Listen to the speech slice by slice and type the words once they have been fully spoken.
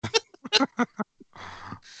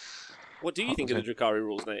What do you think of the Drakari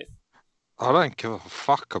rules, Nate? I don't give a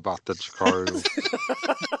fuck about the Drakari rules.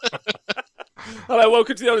 Hello,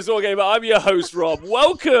 welcome to the Honest War Gamer. I'm your host, Rob.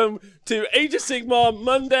 Welcome to Age of Sigmar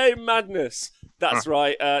Monday Madness. That's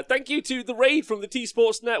right. Thank you to the raid from the T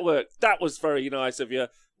Sports Network. That was very nice of you.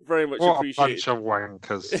 Very much appreciated. What a bunch of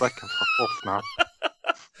wankers. They can fuck off now.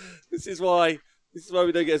 This is why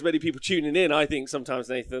we don't get as many people tuning in, I think, sometimes,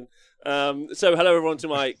 Nathan. So hello, everyone, to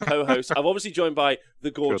my co-host. I'm obviously joined by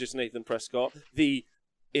the gorgeous Nathan Prescott, the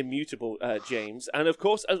immutable James, and of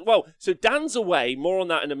course, as well, so Dan's away, more on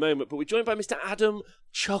that in a moment, but we're joined by Mr. Adam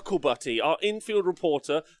Chucklebutty, our infield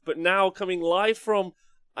reporter, but now coming live from,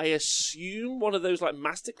 I assume, one of those like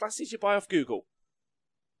masterclasses you buy off Google.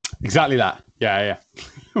 Exactly that. Yeah.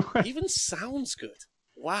 Even sounds good.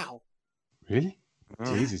 Wow. Really?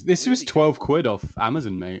 Jesus. This was 12 quid off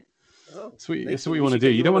Amazon, mate. Oh, that's what you want to do.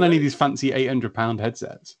 You don't want any of these fancy £800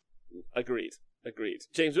 headsets. Agreed.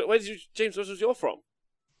 James, where was your from?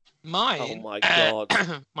 Mine? Oh my God.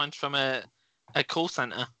 Mine's from a call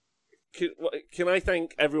centre. Can I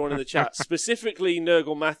thank everyone in the chat, specifically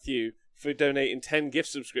Nurgle Matthew, for donating 10 gift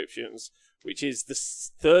subscriptions, which is the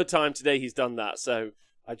third time today he's done that. So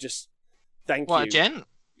I just thank you. What a gent.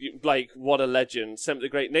 Like, what a legend. Sent the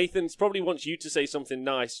great. Nathan probably wants you to say something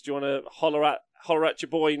nice. Do you want to holler at your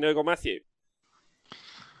boy, Nurgle Matthew?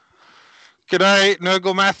 G'day,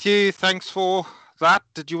 Nurgle Matthew. Thanks for that.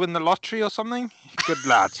 Did you win the lottery or something? Good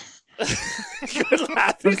lad. Good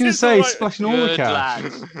lad. I was going to say, splashing all the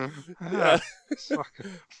cash. Yeah.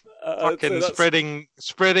 Fucking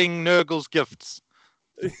spreading Nurgle's gifts.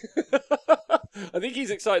 I think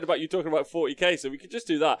he's excited about you talking about 40k, so we could just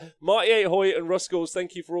do that. Marty8 Hoyt and Ruscalls,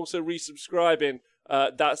 thank you for also resubscribing.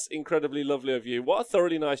 That's incredibly lovely of you. What a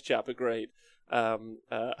thoroughly nice chap, agreed.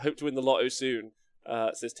 Hope to win the lotto soon,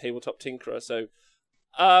 says Tabletop Tinkerer. So,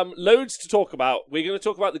 loads to talk about. We're going to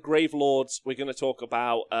talk about the Gravelords. We're going to talk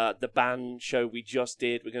about the band show we just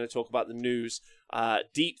did. We're going to talk about the news.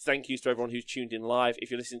 Deep thank yous to everyone who's tuned in live.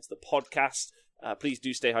 If you're listening to the podcast, please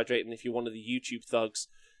do stay hydrated. And if you're one of the YouTube thugs,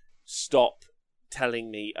 stop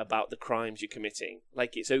telling me about the crimes you're committing.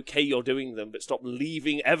 Like, it's okay you're doing them, but stop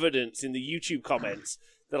leaving evidence in the YouTube comments.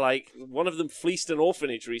 They're like, one of them fleeced an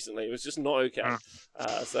orphanage recently. It was just not okay.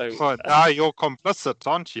 You're complicit,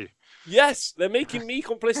 aren't you? Yes, they're making me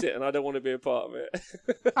complicit, and I don't want to be a part of it.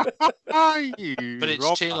 But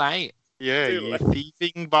it's too late. Yeah, you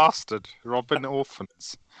thieving bastard, robbing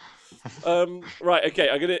orphans. Right, okay,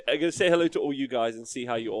 I'm gonna say hello to all you guys and see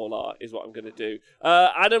how you all are, is what I'm gonna do.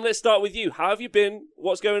 Adam, let's start with you. How have you been?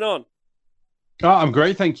 What's going on? Oh, I'm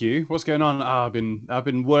great, thank you. What's going on? I've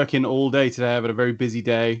been working all day today. I've had a very busy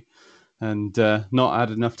day, and not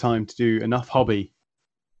had enough time to do enough hobby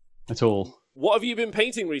at all. What have you been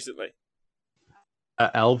painting recently?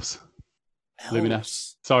 Elves. Lumina.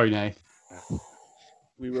 Sorry, Nate.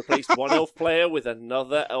 We replaced one elf player with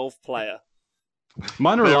another elf player.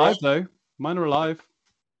 Mine are alive, though. Mine are alive.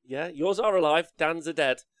 Yeah, yours are alive. Dan's are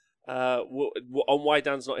dead. On why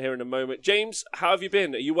Dan's not here in a moment. James, how have you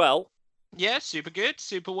been? Are you well? Yeah, super good,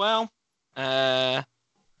 super well. I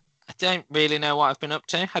don't really know what I've been up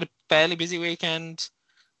to. Had a fairly busy weekend.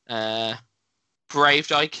 Braved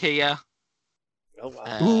IKEA. Oh,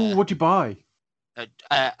 wow. Ooh, what'd you buy?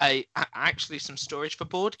 I actually some storage for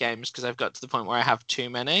board games because I've got to the point where I have too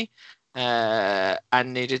many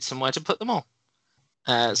and needed somewhere to put them all.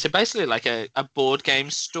 So basically like a board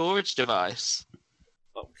game storage device.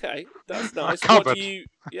 Okay, that's nice. A cupboard. What do you...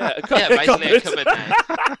 Yeah, basically a cupboard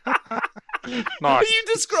now. Nice. Are you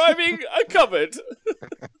describing a cupboard?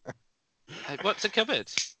 What's a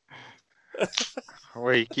cupboard?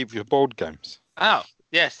 Where you keep your board games. Oh,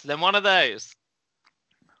 yes, then one of those.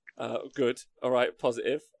 Good. All right,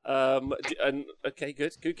 positive. Okay,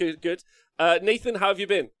 good. Nathan, how have you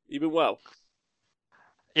been? You been well?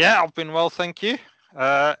 Yeah, I've been well, thank you.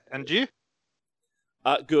 And you?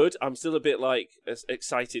 Good. I'm still a bit like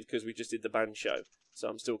excited because we just did the band show, so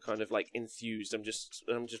I'm still kind of like enthused. I'm just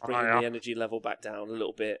bringing the energy level back down a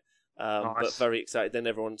little bit, Nice. but very excited. Then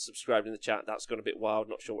everyone subscribed in the chat. That's gone a bit wild.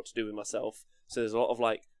 Not sure what to do with myself. So there's a lot of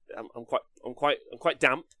like, I'm quite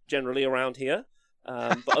damp generally around here.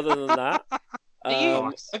 But other than that,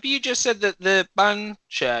 have you just said that the band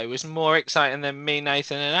show was more exciting than me,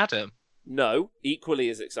 Nathan, and Adam? no, equally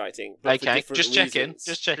as exciting. But for Okay, different just checking. reasons.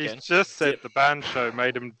 Just He checking. just said the band show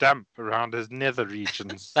made him damp around his nether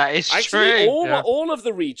regions. That is Actually, true. all of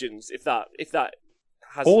the regions, if that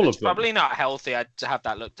has All It's of them. probably not healthy. I'd have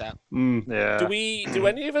that looked at. Yeah. Do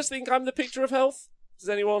any of us think I'm the picture of health? Does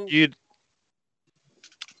anyone?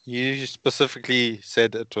 You specifically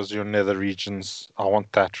said it was your nether regions. I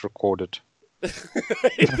want that recorded.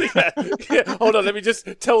 Yeah. Hold on, let me just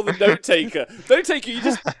tell the note taker. Note taker, you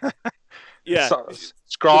just the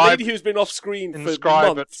Scribe, lady who's been off screen for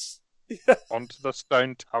inscribe months. onto the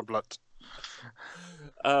stone tablet.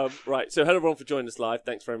 Right, so hello everyone for joining us live.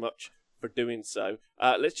 Thanks very much for doing so.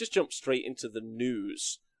 Let's just jump straight into the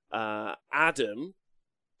news. Adam,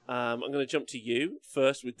 I'm going to jump to you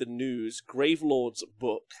first with the news. Gravelord's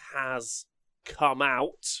book has come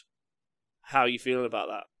out. How are you feeling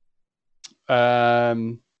about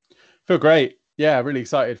that? Feel great. Yeah, really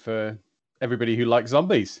excited for everybody who likes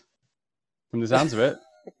zombies. From the sounds of it.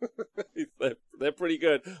 They're pretty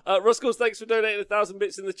good. Ruskles, thanks for donating 1,000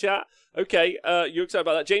 bits in the chat. Okay, you're excited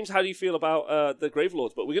about that. James, how do you feel about the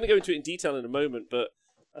Gravelords? But we're going to go into it in detail in a moment, but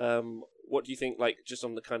what do you think, like, just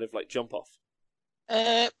on the kind of, like, jump off?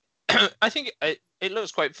 I think it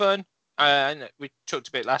looks quite fun. We talked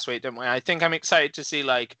a bit last week, didn't we? I think I'm excited to see,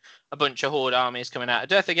 like, a bunch of Horde armies coming out of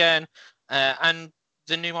death again. And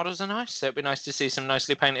the new models are nice. So it'd be nice to see some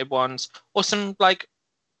nicely painted ones. Or some, like,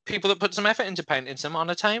 people that put some effort into painting some on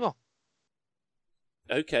a table.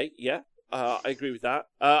 Okay, yeah, I agree with that.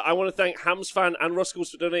 I want to thank Hamsfan and Ruskles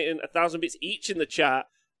for donating 1,000 bits each in the chat.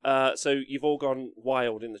 So you've all gone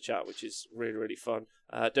wild in the chat, which is really, really fun.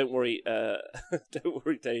 Don't worry, don't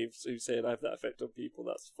worry, Dave, who's saying I have that effect on people.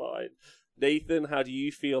 That's fine. Nathan, how do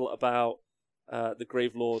you feel about the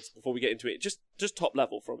Gravelords before we get into it? Just top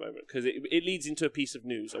level for a moment, because it leads into a piece of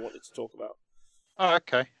news I wanted to talk about. Oh,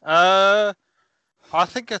 okay. I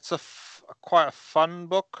think it's quite a fun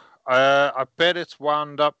book. I bet it's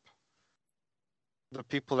wound up the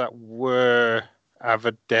people that were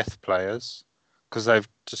avid death players, because they've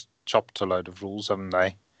just chopped a load of rules, haven't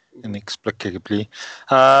they? Inexplicably.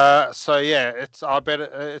 So yeah, I bet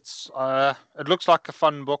it looks like a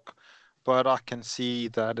fun book, but I can see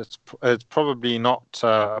that it's probably not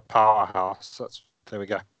a powerhouse. There we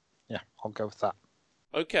go. Yeah, I'll go with that.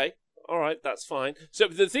 Okay. All right, that's fine. So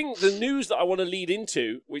the news that I want to lead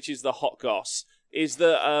into, which is the hot goss, is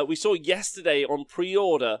that we saw yesterday on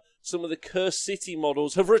pre-order some of the Cursed City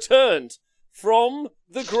models have returned from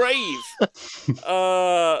the grave.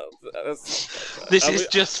 This is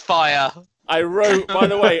just fire. I wrote, by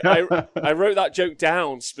the way, I wrote that joke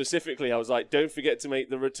down specifically. I was like, don't forget to make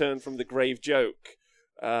the return from the grave joke.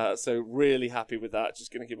 So really happy with that.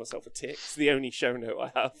 Just going to give myself a tick. It's the only show note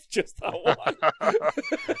I have. Just that one.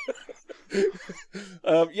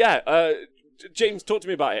 James, talk to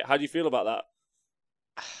me about it. How do you feel about that?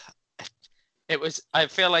 I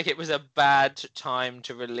feel like it was a bad time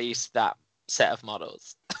to release that set of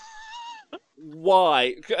models.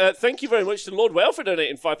 Why? Thank you very much to Lord Whale for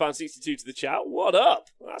donating £5.62 to the chat. What up?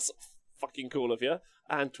 That's fucking cool of you.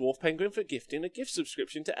 And Dwarf Penguin for gifting a gift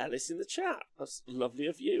subscription to Ellis in the chat. That's lovely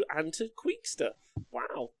of you. And to Queekster.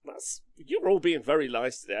 Wow, you're all being very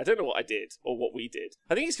nice today. I don't know what I did or what we did.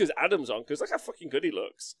 I think it's because Adam's on, because look how fucking good he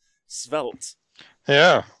looks. Svelte.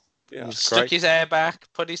 Yeah. Stuck his hair back,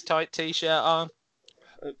 put his tight t-shirt on.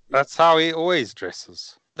 That's how he always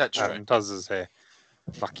dresses. That's true. And does his hair.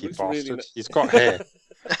 Lucky Looks bastard. really He's got hair.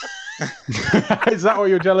 Is that what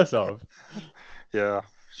you're jealous of? Yeah,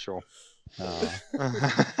 sure.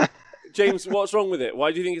 James, what's wrong with it?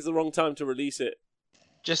 Why do you think it's the wrong time to release it?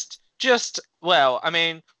 Well, I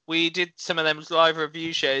mean, we did some of them live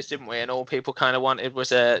review shows, didn't we? And all people kind of wanted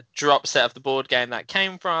was a drop set of the board game that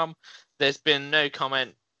came from. There's been no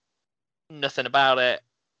comment, nothing about it.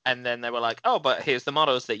 And then they were like, oh, but here's the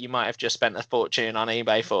models that you might have just spent a fortune on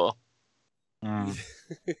eBay for.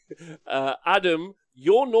 Adam,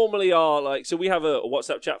 you're normally so we have a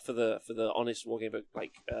WhatsApp chat for the Honest Wargamer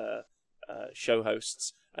show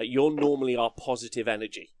hosts. You're normally our positive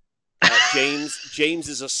energy. James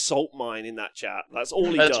is a salt mine in that chat. That's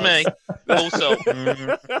all he does. That's me. Also,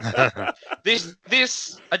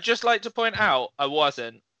 this I'd just like to point out I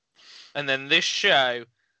wasn't, and then this show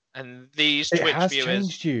and these Twitch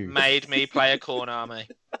viewers made me play a Khorne army.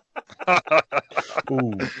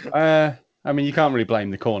 Ooh. I mean, you can't really blame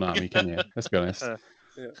the Khorne army, can you? Let's be honest.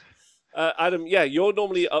 Adam, you're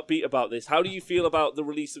normally upbeat about this. How do you feel about the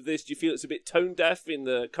release of this? Do you feel it's a bit tone deaf in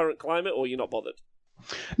the current climate, or you're not bothered?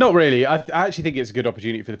 Not really. I actually think it's a good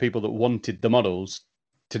opportunity for the people that wanted the models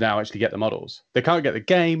to now actually get the models. They can't get the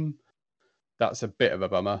game. That's a bit of a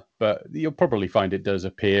bummer, but you'll probably find it does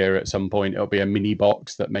appear at some point. It'll be a mini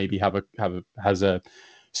box that maybe has a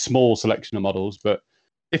small selection of models. But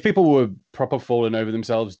if people were proper falling over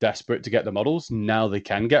themselves, desperate to get the models, now they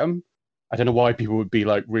can get them. I don't know why people would be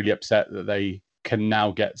like really upset that they can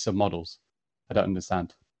now get some models. I don't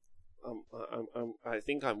understand. I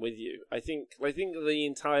think I'm with you. I think the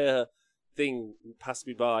entire thing passed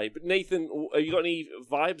me by. But Nathan, have you got any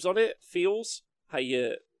vibes on it? Feels? How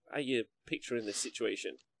you picturing this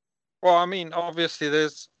situation? Well, I mean, obviously,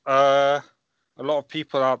 there's a lot of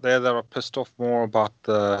people out there that are pissed off more about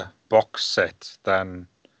the box set than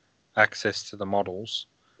access to the models,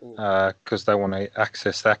 because they want to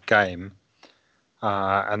access that game,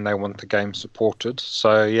 and they want the game supported.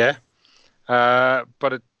 So yeah,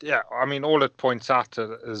 but I mean, all it points out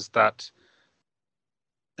is that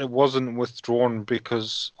it wasn't withdrawn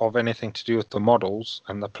because of anything to do with the models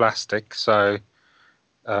and the plastic. So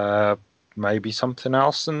maybe something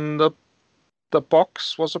else in the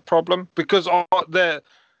box was a problem, because the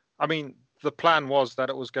plan was that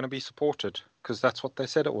it was going to be supported, because that's what they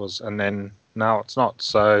said it was, and then now it's not.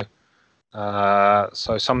 So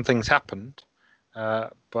some things happened,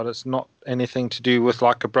 but it's not anything to do with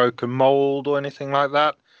like a broken mold or anything like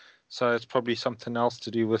that. So it's probably something else to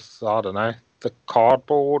do with, I don't know, the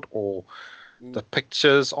cardboard or the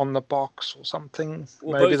pictures on the box or something.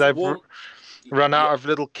 Well, maybe they've run out of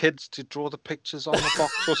little kids to draw the pictures on the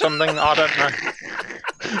box or something. I don't know.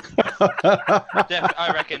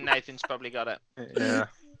 I reckon Nathan's probably got it. Yeah.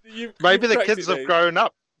 Maybe the kids have grown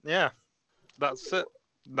up. Yeah. That's it.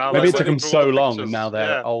 Now maybe it took them so long and now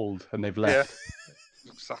they're old and they've left.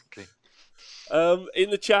 Yeah. Exactly.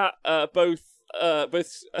 In the chat, both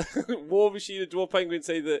War Machine and Dwarf Penguin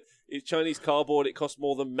say that it's Chinese cardboard. It costs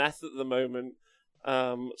more than meth at the moment.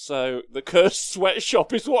 So the cursed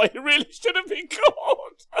sweatshop is what it really should have been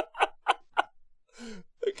called.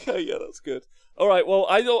 Okay, yeah, that's good. All right, well,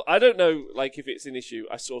 I don't know, like, if it's an issue.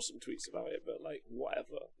 I saw some tweets about it, but like,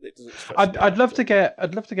 whatever. It doesn't. I'd love to get.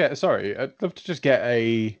 Sorry, I'd love to just get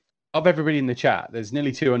of everybody in the chat. There's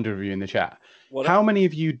nearly 200 of you in the chat. How many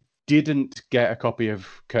of you didn't get a copy of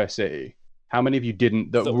Curse City? How many of you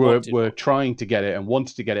didn't that were trying to get it and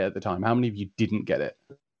wanted to get it at the time? How many of you didn't get it?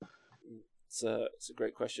 It's a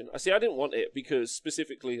great question. I didn't want it because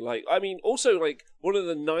specifically, like, I mean, also, like, one of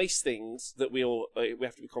the nice things that we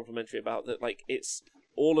have to be complimentary about, that, like, it's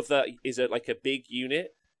all of that is like a big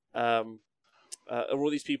unit. All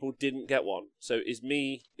these people didn't get one. So is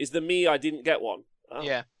the me I didn't get one? Oh.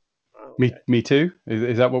 Yeah. Oh, okay. Me too.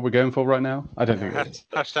 Is that what we're going for right now? I don't think it is.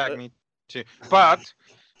 Hashtag me too. But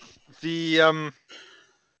the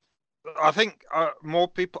I think more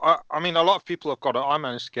people. I mean, a lot of people have got it. I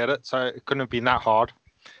managed to get it, so it couldn't have been that hard.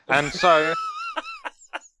 And so,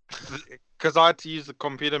 because I had to use the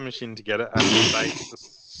computer machine to get it, and they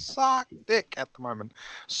suck dick at the moment.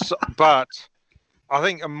 So, but I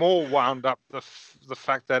think I'm more wound up the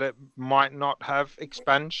fact that it might not have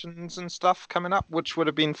expansions and stuff coming up, which would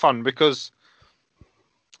have been fun, because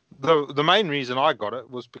the main reason I got it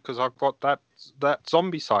was because I've got that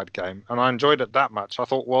Zombicide game, and I enjoyed it that much. I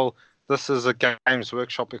thought, well, this is a Games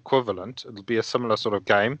Workshop equivalent. It'll be a similar sort of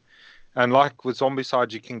game. And like with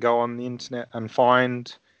Zombicide, you can go on the internet and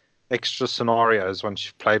find extra scenarios once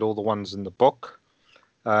you've played all the ones in the book.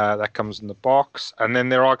 That comes in the box. And then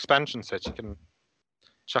there are expansion sets. You can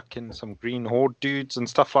chuck in some green horde dudes and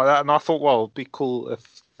stuff like that. And I thought, well, it'd be cool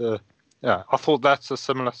if I thought that's a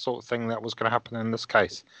similar sort of thing that was going to happen in this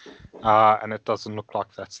case. And it doesn't look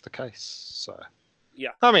like that's the case. So,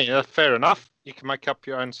 yeah. I mean, fair enough. You can make up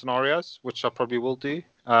your own scenarios, which I probably will do.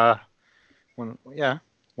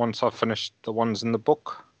 Once I've finished the ones in the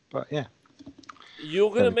book. But yeah.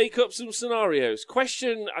 You're going to make up some scenarios.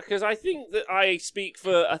 Question, because I think that I speak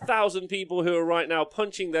for 1,000 people who are right now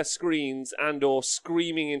punching their screens and or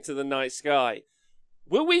screaming into the night sky.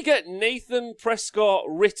 Will we get Nathan Prescott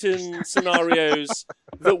written scenarios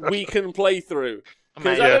that we can play through?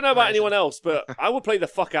 Because I don't know about anyone else, but I will play the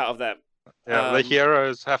fuck out of them. Yeah, the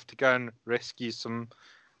heroes have to go and rescue some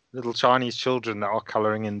little Chinese children that are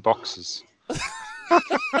colouring in boxes.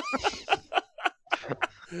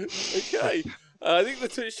 Okay. I think the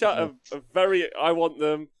Twitch chat are very... I want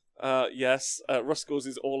them. Yes. Ruskles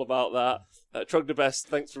is all about that. Trug the Best,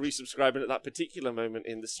 thanks for resubscribing at that particular moment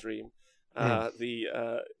in the stream. Only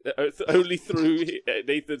through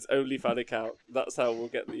Nathan's OnlyFans account. That's how we'll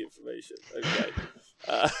get the information. Okay.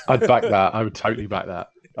 I'd back that. I would totally back that.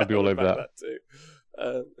 I'd be all over that too.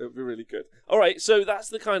 It would be really good. All right, so that's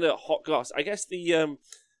the kind of hot goss. I guess the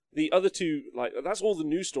other two, like, that's all the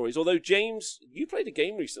news stories. Although James, you played a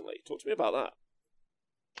game recently. Talk to me about that.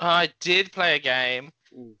 I did play a game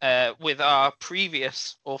with our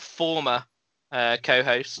previous or former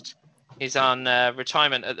co-host. He's on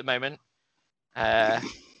retirement at the moment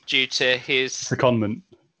due to his secondment.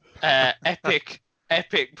 Epic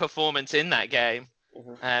performance in that game.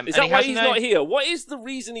 Is that why he's not here? What is the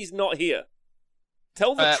reason he's not here?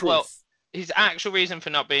 Tell the truth. Well, his actual reason for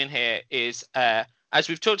not being here is, as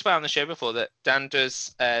we've talked about on the show before, that Dan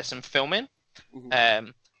does some filming.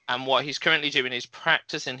 And what he's currently doing is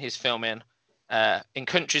practicing his filming in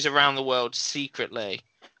countries around the world secretly,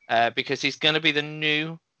 because he's going to be the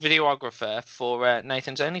new videographer for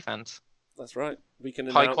Nathan's OnlyFans. That's right. We can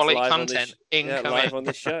High announce quality live content incoming. live on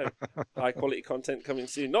this show. High quality content coming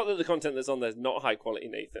soon. Not that the content that's on there is not high quality,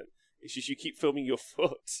 Nathan. It's just you keep filming your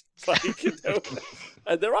foot. Like, you know,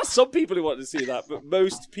 and there are some people who want to see that, but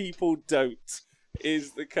most people don't,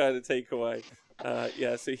 is the kind of takeaway.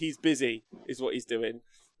 Yeah, so he's busy, is what he's doing.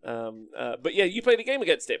 But yeah, you played a game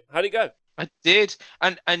against him. How'd it go? I did.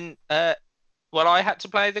 And well, I had to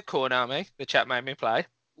play the Corn Army. The chat made me play.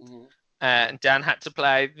 Mm-hmm. And Dan had to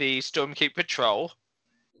play the Stormkeep Patrol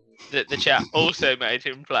that the chat also made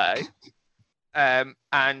him play.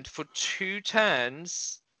 And for 2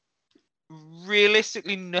 turns,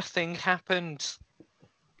 realistically, nothing happened.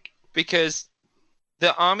 Because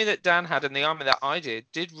the army that Dan had and the army that I did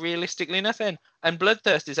realistically nothing. And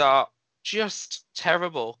Bloodthirsters are just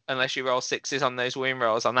terrible unless you roll 6s on those wound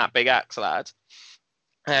rolls on that big axe lad.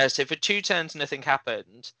 So for 2 turns, nothing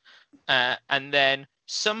happened. And then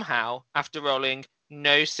somehow, after rolling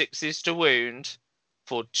no 6s to wound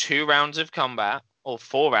for 2 rounds of combat, or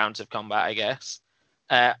 4 rounds of combat, I guess,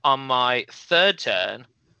 on my 3rd turn,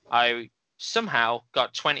 I somehow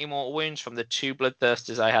got 20 more wounds from the 2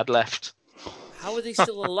 Bloodthirsters I had left. How are they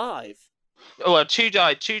still alive? Well, 2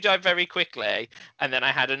 died very quickly, and then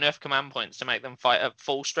I had enough command points to make them fight at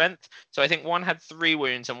full strength. So I think one had 3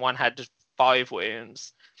 wounds and one had 5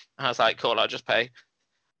 wounds. And I was like, cool, I'll just pay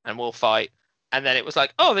and we'll fight. And then it was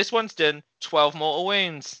like, oh, this one's done 12 mortal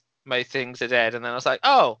wounds. Most things are dead. And then I was like,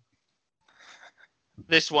 oh,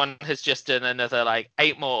 this one has just done another like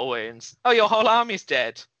 8 mortal wounds. Oh, your whole army's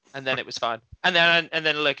dead. And then it was fine. And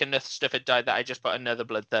then look, enough stuff had died that I just put another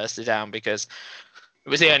Bloodthirster down because it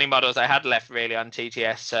was the only models I had left really on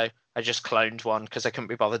TTS. So I just cloned one because I couldn't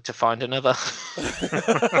be bothered to find another.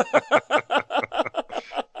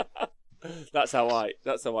 That's how I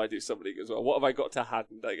do something as well. What have I got to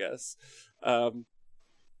hand, I guess?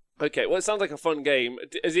 Okay, well, it sounds like a fun game.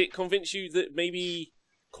 Has it convinced you that maybe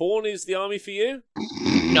Khorne is the army for you?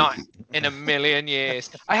 Not in a million years.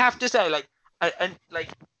 I have to say,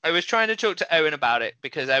 I was trying to talk to Owen about it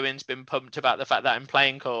because Owen's been pumped about the fact that I'm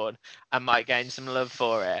playing Khorne and might gain some love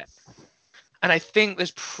for it. And I think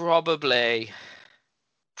there's probably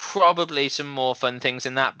some more fun things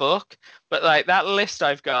in that book. But like that list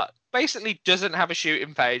I've got basically doesn't have a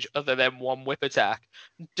shooting page other than 1 whip attack.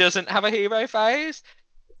 Doesn't have a hero phase.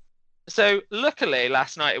 So luckily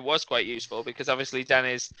last night it was quite useful because obviously Dan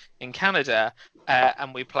is in Canada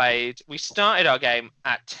and we started our game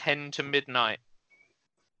at 10 to midnight.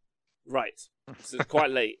 Right. So it's quite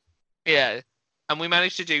late. Yeah. And we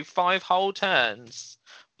managed to do 5 whole turns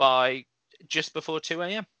by just before 2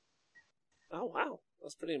 a.m. Oh, wow.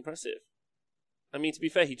 That's pretty impressive. I mean, to be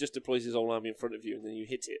fair, he just deploys his whole army in front of you and then you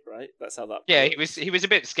hit it, right? That's how that works. He was a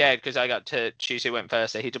bit scared because I got to choose who went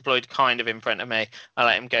first. So he deployed kind of in front of me. I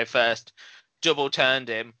let him go first. Double turned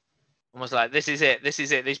him and was like, this is it.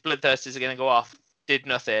 These Bloodthirsters are going to go off. Did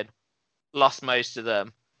nothing. Lost most of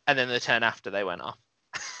them. And then the turn after they went off.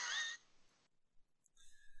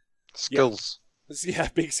 Skills. Yeah,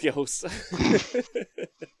 big skills.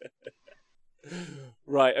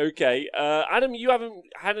 Right, okay. Adam, you haven't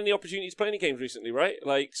had any opportunity to play any games recently, right?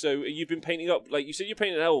 Like, so you've been painting up, like you said you're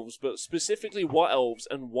painting elves, but specifically what elves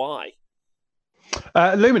and why?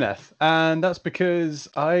 Lumineth, and that's because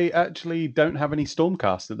I actually don't have any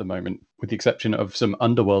Stormcast at the moment, with the exception of some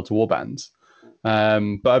Underworlds warbands.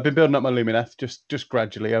 But I've been building up my Lumineth just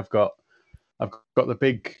gradually. I've got the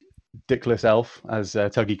big dickless elf, as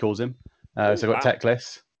Tuggy calls him. So I've got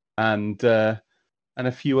Techless and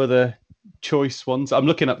a few other choice ones. I'm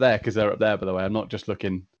looking up there because they're up there, by the way. I'm not just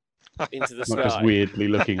looking into the not sky. just weirdly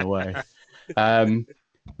looking away.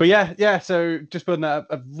 But yeah. So just building that up.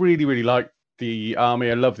 I really, really like the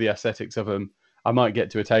army. I love the aesthetics of them. I might get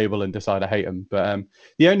to a table and decide I hate them, but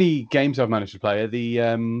the only games I've managed to play are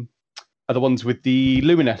the ones with the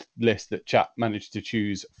Lumineth list that chat managed to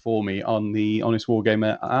choose for me on the Honest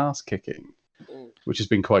Wargamer ass kicking, which has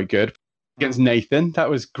been quite good. Against Nathan, that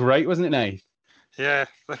was great, wasn't it, Nath? Yeah.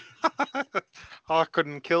 I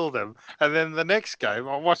couldn't kill them. And then the next game,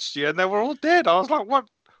 I watched you and they were all dead. I was like,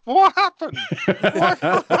 what happened?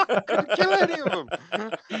 I couldn't kill any of them.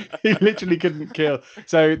 He literally couldn't kill.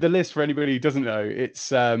 So the list, for anybody who doesn't know, it's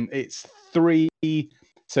 3.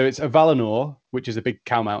 So it's a Valinor, which is a big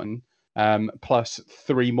cow mountain, plus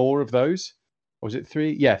 3 more of those. Or was it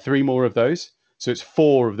 3? Yeah, 3 more of those. So it's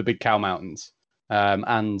 4 of the big cow mountains,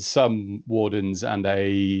 and some wardens and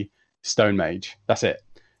a stone mage. That's it.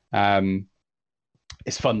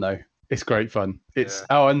 It's fun though. It's great fun.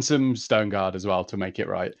 And some Stone Guard as well to make it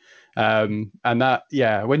right. And that,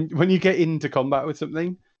 when you get into combat with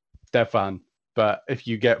something, they're fun. But if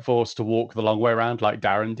you get forced to walk the long way around, like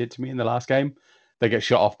Darren did to me in the last game, they get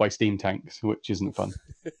shot off by steam tanks, which isn't fun.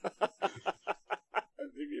 If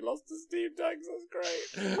you lost to steam tanks, that's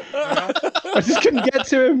great. I just couldn't get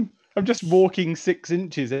to him. I'm just walking 6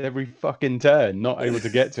 inches every fucking turn, not able to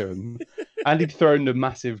get to him. And he'd thrown a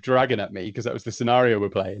massive dragon at me because that was the scenario we're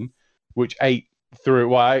playing, which ate through.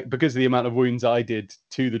 Why? Because of the amount of wounds I did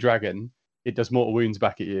to the dragon, it does mortal wounds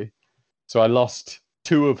back at you. So I lost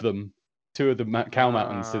two of the cow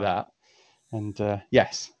mountains to that. And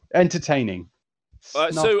yes, entertaining.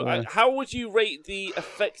 How would you rate the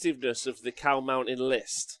effectiveness of the cow mountain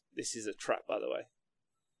list? This is a trap, by the way.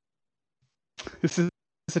 This is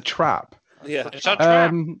a trap. Yeah, It's a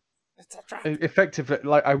trap. It's a trap. Effectively,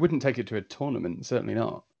 like I wouldn't take it to a tournament. Certainly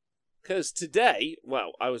not. Because today,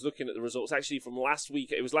 I was looking at the results actually from last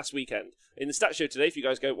week. It was last weekend in the stat show today. If you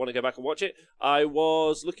guys want to go back and watch it, I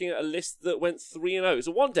was looking at a list that went 3-0. It was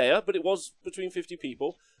a one-dayer, but it was between 50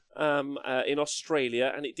 people in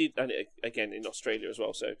Australia, and again in Australia as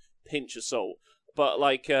well. So pinch of salt. But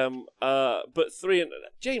but 3 and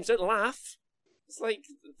James, don't laugh. It's like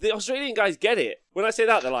the Australian guys get it. When I say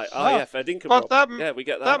that, they're like, fair dinkum. But we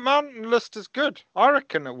get that. That mountain list is good. I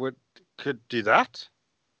reckon it could do that.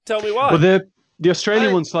 Tell me why. Well, the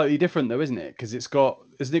Australian one's slightly different though, isn't it? Because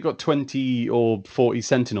hasn't it got 20 or 40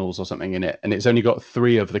 sentinels or something in it, and it's only got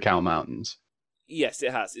 3 of the cow mountains. Yes,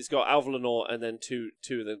 it has. It's got Alvalanor and then two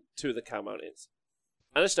of the cow mountains,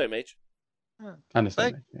 and a stone mage. Yeah. And a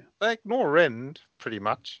stone mage, yeah. They ignore Rend pretty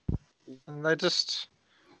much, and they just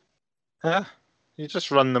you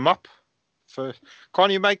just run them up.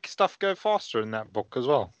 Can't you make stuff go faster in that book as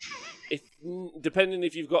well? Depending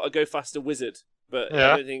if you've got a go faster wizard. But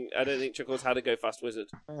I don't think Chuckles had a go fast wizard.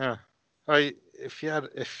 Yeah,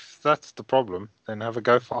 if that's the problem, then have a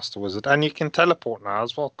go faster wizard, and you can teleport now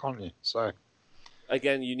as well, can't you? So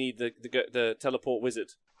again, you need the teleport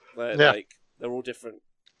wizard. They're all different.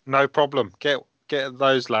 No problem. Get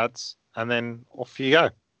those lads, and then off you go.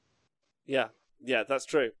 Yeah, that's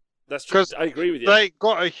true. That's true. I agree with you. They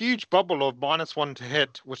got a huge bubble of -1 to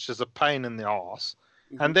hit, which is a pain in the arse,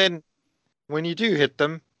 and then when you do hit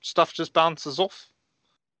them, stuff just bounces off.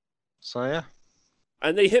 So yeah,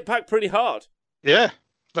 and they hit back pretty hard. Yeah,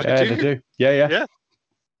 they do. Yeah,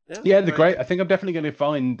 they're Right. great. I think I'm definitely going to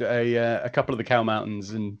find a couple of the cow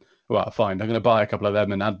mountains, and I'm going to buy a couple of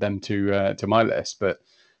them and add them to my list. But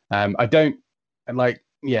I don't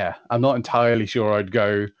I'm not entirely sure I'd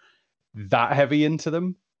go that heavy into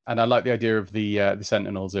them. And I like the idea of the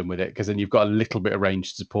sentinels in with it, because then you've got a little bit of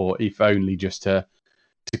range support, if only just to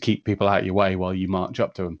keep people out of your way while you march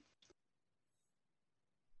up to them.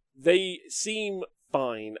 They seem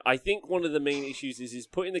fine. I think one of the main issues is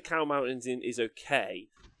putting the cow mountains in is okay,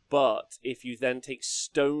 but if you then take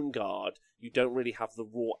Stone Guard, you don't really have the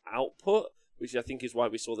raw output, which I think is why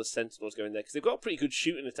we saw the sentinels going there, because they've got a pretty good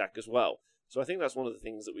shooting attack as well. So I think that's one of the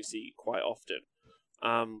things that we see quite often.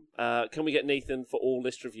 Can we get Nathan for all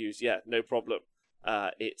list reviews? Yeah, no problem.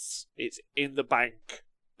 It's in the bank.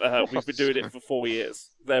 We've been doing it for 4 years.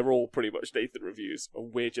 They're all pretty much Nathan reviews,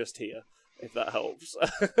 and we're just here, if that helps.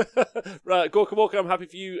 Right, Gorka Walker, I'm happy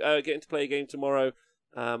for you getting to play a game tomorrow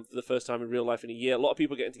for the first time in real life in a year. A lot of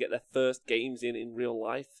people getting to get their first games in real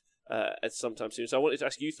life at sometime soon. So I wanted to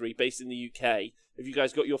ask you three, based in the UK, have you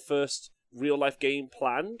guys got your first real life game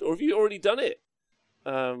planned, or have you already done it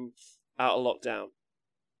out of lockdown?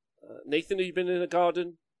 Nathan, have you been in a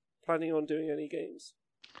garden planning on doing any games?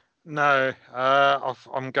 No,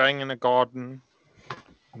 I'm going in a garden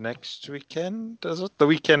next weekend. Is it the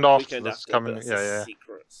weekend after? That's coming. Yeah.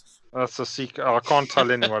 That's a secret. I can't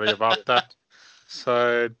tell anybody about that.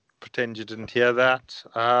 So pretend you didn't hear that.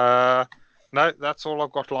 No, that's all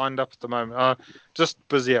I've got lined up at the moment. Just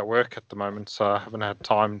busy at work at the moment, so I haven't had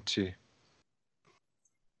time to.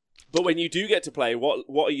 But when you do get to play, what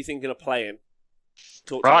are you thinking of playing?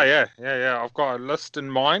 Right, yeah. I've got a list in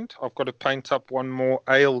mind. I've got to paint up one more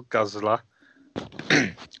Ale Guzzler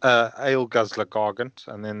Gargant,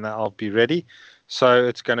 and then I'll be ready. So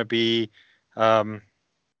it's going to be a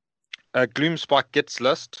Gloomspike Gits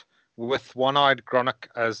list with One-Eyed Gronick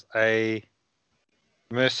as a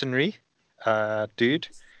mercenary dude.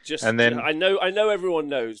 And then I know everyone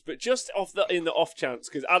knows, but just in the off chance,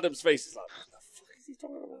 because Adam's face is like, what the fuck is he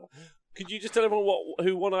talking about? Could you just tell everyone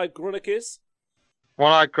who One-Eyed Gronick is?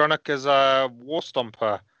 One-Eyed Gronick is a War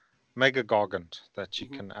Stomper Mega Gargant that you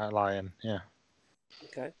can ally in. Yeah.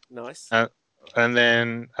 Okay, nice. And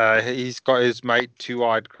then he's got his mate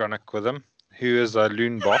Two-Eyed Gronick with him, who is a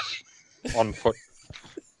loon boss on foot.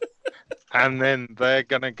 and then they're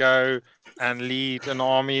going to go and lead an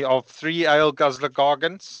army of 3 ale guzzler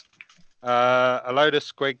gargants, a load of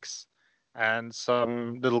squigs, and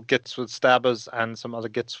some little gits with stabbers, and some other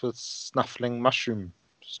gits with snuffling mushroom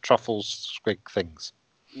truffles, squig things.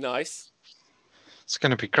 Nice. It's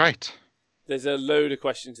going to be great. There's a load of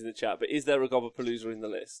questions in the chat, but is there a Gobblepalooza in the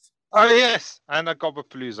list? Oh, yes, and a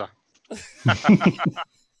Gobblepalooza.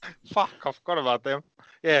 Fuck, I forgot about them.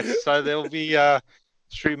 Yes, so there'll be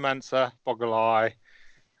Shrewmancer, Boggle-Eye,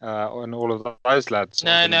 and all of those lads.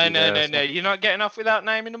 No. You're not getting off without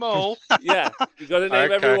naming them all. Yeah, you got to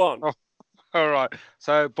name everyone. Oh, all right.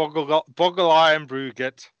 So Boggle-Eye and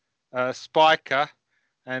Brugit, Spiker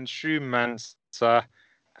and Shrewmancer,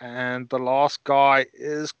 and the last guy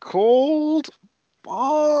is called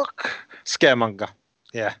Scaremonger.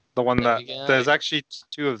 Yeah, the one There that we go. there's actually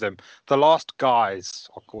 2 of them. The last guys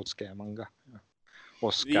are called Scaremonger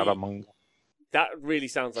or Scaremonger. That really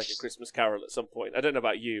sounds like a Christmas Carol at some point. I don't know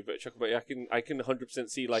about you, but Chuckleberry, I can 100%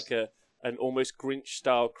 see like an almost Grinch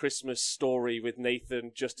style Christmas story with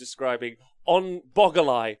Nathan just describing on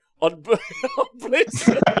Boggle-Eye on Blitz.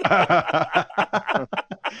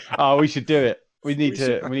 Oh, we should do it. We need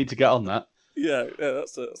to get on that. Yeah,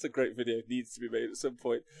 that's a great video. It needs to be made at some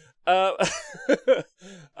point. All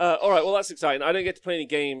right, well, that's exciting. I don't get to play any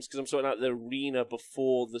games because I'm sorting out the arena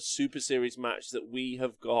before the Super Series match that we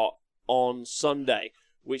have got on Sunday,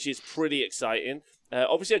 which is pretty exciting.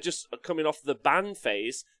 Obviously, I'm just coming off the ban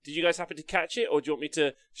phase. Did you guys happen to catch it, or do you want me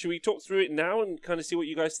to? Should we talk through it now and kind of see what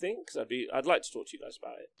you guys think? Because I'd like to talk to you guys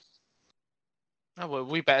about it. Oh, well,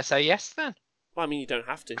 we better say yes then. Well, I mean, you don't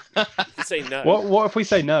have to. You can say no. What if we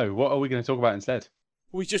say no? What are we going to talk about instead?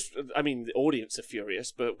 We just, I mean, the audience are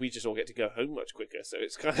furious, but we just all get to go home much quicker. So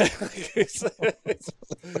it's kind of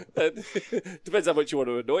it depends how much you want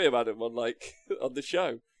to annoy about him on the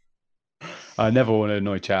show. I never want to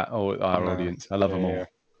annoy chat or our audience. I love them all.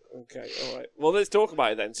 Okay, all right. Well, let's talk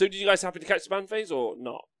about it then. So, did you guys happen to catch the ban phase or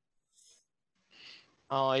not?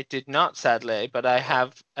 I did not, sadly, but I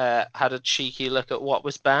have had a cheeky look at what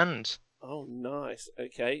was banned. Oh, nice.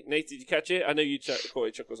 Okay, Nate, did you catch it? I know you caught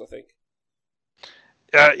it, Chuckles. I think.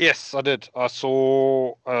 Yes, I did. I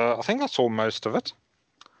saw. I think I saw most of it.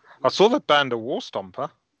 I saw that banned a War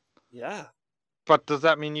Stomper. Yeah. But does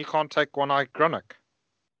that mean you can't take One-Eyed Grunnock?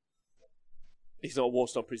 He's not a War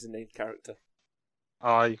Stomper, he's a named character.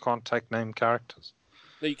 You can't take named characters.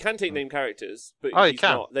 No, you can take named characters, but you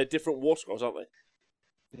can. not. They're different War Scrolls, aren't they?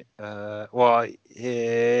 Well,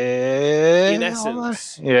 yeah. In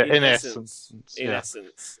essence. Yeah, in essence. In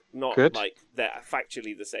essence. Not Good. like they're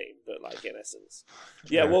factually the same, but like in essence.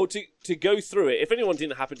 Yeah, well, to go through it, if anyone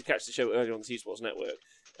didn't happen to catch the show earlier on the T-Sports Network,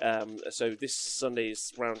 so this Sunday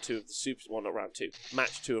is round 2 of the Super... Well, not round 2.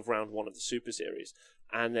 Match 2 of round 1 of the Super Series.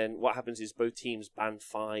 And then what happens is both teams ban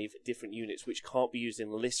 5 different units which can't be used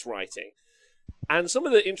in list writing. And some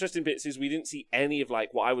of the interesting bits is we didn't see any of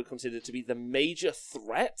like what I would consider to be the major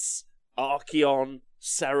threats. Archeon,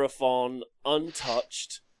 Seraphon,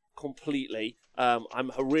 untouched completely.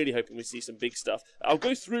 I'm really hoping we see some big stuff. I'll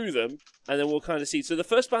go through them and then we'll kind of see. So the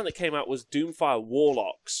first ban that came out was Doomfire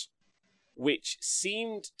Warlocks, which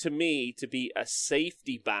seemed to me to be a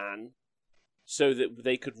safety ban so that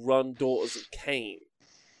they could run Daughters of Cain.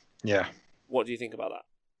 Yeah. What do you think about that?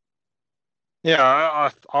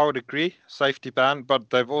 Yeah, I would agree. Safety ban,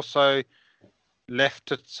 but they've also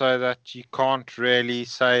left it so that you can't really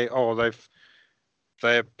say, oh,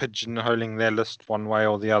 they're pigeonholing their list one way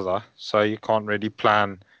or the other. So you can't really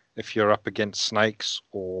plan if you're up against snakes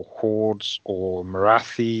or hordes or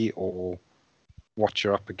Marathi or what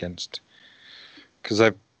you're up against. Because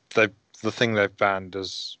the thing they've banned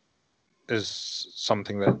is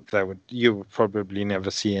something that you would probably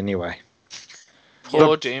never see anyway.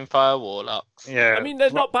 Poor Doomfire Warlocks. Yeah, I mean,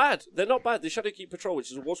 they're not bad. They're not bad. The Shadowkeep Patrol, which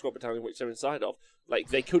is a War Squad battalion which they're inside of, like,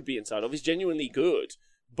 they could be inside of, is genuinely good.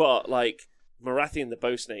 But, like, Marathi and the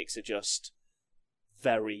Bow Snakes are just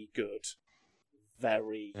very good.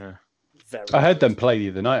 Very. I heard them play the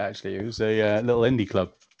other night, actually. It was a little indie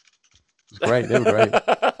club. It was great. They were great.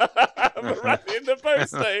 Marathi and the Bow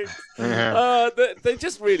Snakes. Yeah. They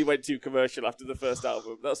just really went too commercial after the first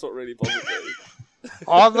album. That's what really bothered me.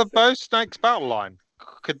 Are the Bow Snakes battle line?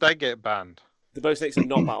 Could they get banned? The Bow Snakes are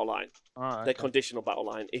not battle line. Oh, okay. They're conditional battle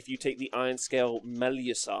line. If you take the Iron Scale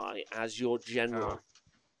Meliusai as your general.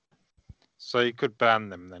 So you could ban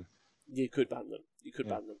them then? You could ban them.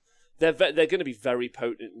 Ban them. They're going to be very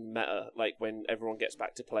potent in meta, like when everyone gets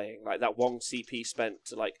back to playing. Like that 1 CP spent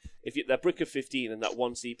to they're Brick of 15 and that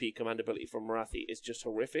 1 CP command ability from Marathi is just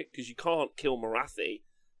horrific because you can't kill Marathi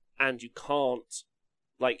and you can't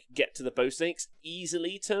get to the Bow Snakes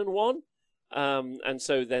easily turn 1. And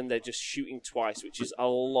so then they're just shooting twice, which is a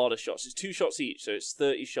lot of shots. It's 2 shots each, so it's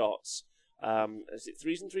 30 shots. Is it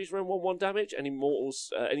 3s and 3s round 1 damage? And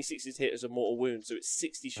Immortals, any 60s hit as a mortal wound, so it's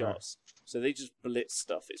 60 shots. So they just blitz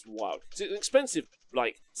stuff. It's wild. It's an expensive,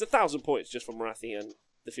 it's 1,000 points just from Marathi and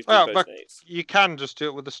the 50 Postmates. You can just do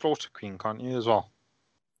it with the Slaughter Queen, can't you, as well?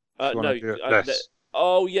 No.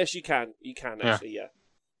 Oh, yes, you can. You can, actually,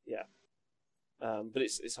 yeah. But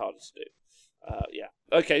it's harder to do.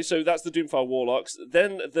 Okay, so that's the Doomfire Warlocks.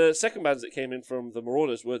 Then the second bands that came in from the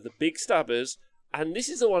Marauders were the Big Stabbers, and this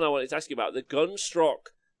is the one I wanted to ask you about, the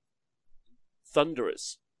Gunstroke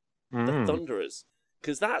Thunderers. The Thunderers.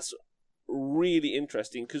 Because that's really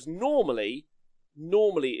interesting, because normally,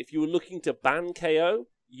 if you were looking to ban KO,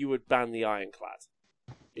 you would ban the Ironclad,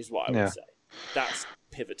 is what I would say. That's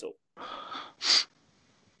pivotal.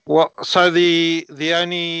 Well, so the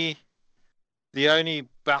only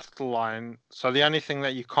battle line, so the only thing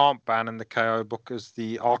that you can't ban in the KO book is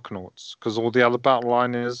the Arcanauts, because all the other battle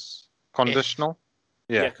line is conditional.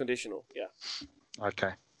 Yeah, conditional. Yeah.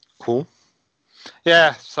 Okay. Cool.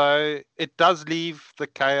 Yeah. So it does leave the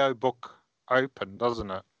KO book open,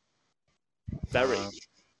 doesn't it? Very.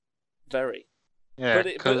 Yeah.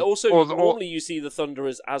 But also, normally you see the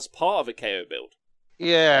Thunderers as part of a KO build.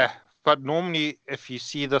 Yeah. But normally, if you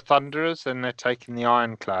see the Thunderers, then they're taking the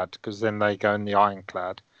Ironclad, because then they go in the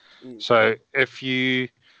Ironclad. So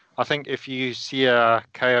I think if you see a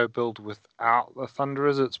KO build without the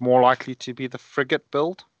Thunderers, it's more likely to be the Frigate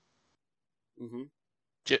build.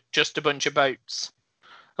 Just a bunch of boats.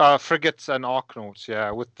 Frigates and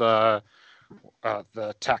Arcanauts, with the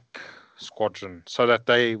attack squadron, so that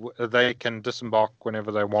they can disembark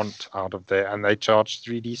whenever they want out of there, and they charge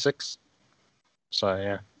 3d6.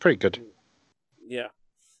 So pretty good. Yeah.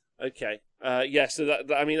 Okay. So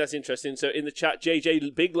that's interesting. So in the chat,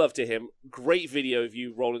 JJ, big love to him. Great video of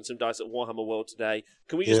you rolling some dice at Warhammer World today.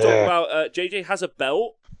 Can we just talk about JJ has a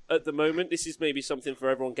belt at the moment? This is maybe something for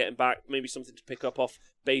everyone getting back. Maybe something to pick up off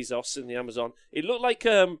Bezos in the Amazon. It looked like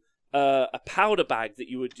a powder bag that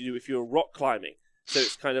you would do if you were rock climbing. So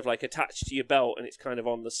it's kind of like attached to your belt and it's kind of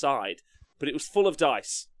on the side. But it was full of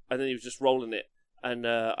dice, and then he was just rolling it. And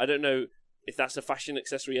I don't know if that's a fashion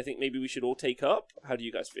accessory I think maybe we should all take up. How do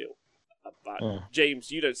you guys feel about it? James,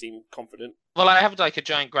 you don't seem confident. Well, I have like a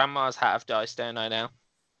giant grandma's hat of dice, don't I now? I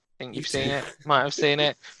think you've seen it. Might have seen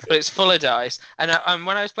it. But it's full of dice. And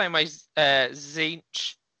when I was playing my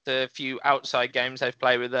Zinch, the few outside games I've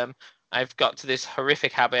played with them, I've got to this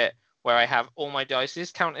horrific habit where I have all my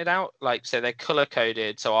dices counted out. So they're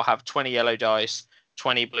color-coded. So I'll have 20 yellow dice,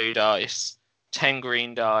 20 blue dice, 10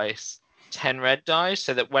 green dice, 10 red dice,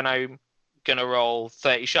 so that when I'm going to roll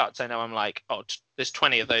 30 shots, I know I'm like, there's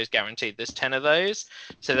 20 of those guaranteed, there's 10 of those.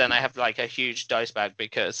 So then I have like a huge dice bag,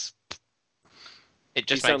 because it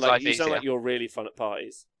just makes life easier. You sound like you're really fun at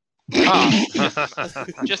parties.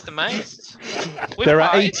 Just amazed. There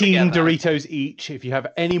are 18 Doritos each. If you have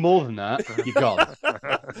any more than that, you're gone.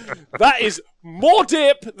 That is more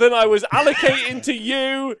dip than I was allocating to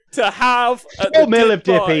you to have at 4 the mil of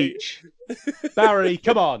dip party. each. Barry,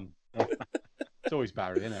 come on. It's always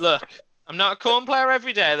Barry, isn't it? Look, I'm not a corn player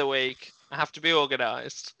every day of the week. I have to be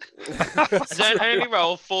organised. I don't only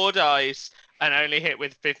roll 4 dice and only hit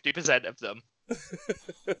with 50% of them.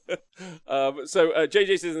 So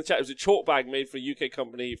JJ says in the chat, it was a chalk bag made for a UK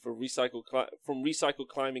company from recycled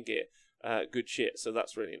climbing gear. Good shit. So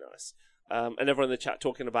that's really nice. And everyone in the chat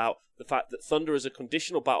talking about the fact that Thunder is a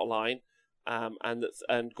conditional battle line, and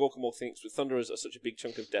Gorkamore thinks with Thunderers are such a big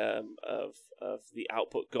chunk of the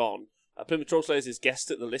output gone. Plymouth Troll Slayers is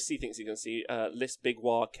guest at the list. He thinks he can see list Big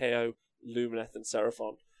War, KO, Lumineth, and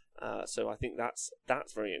Seraphon. So I think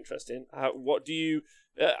that's very interesting. What do you,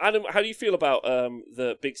 Adam? How do you feel about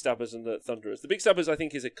the Big Stabbers and the Thunderers? The Big Stabbers, I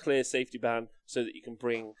think, is a clear safety ban, so that you can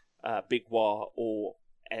bring Big War or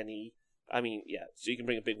any. So you can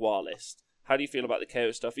bring a Big War list. How do you feel about the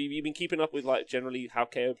KO stuff? Have you been keeping up with generally how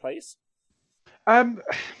KO plays?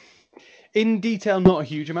 In detail, not a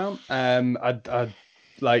huge amount.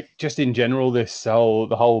 I just in general,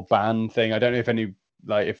 the whole ban thing. I don't know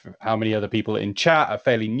if how many other people in chat are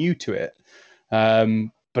fairly new to it.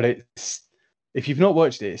 But if you've not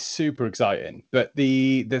watched it, it's super exciting. But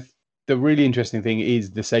the really interesting thing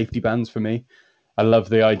is the safety bans for me. I love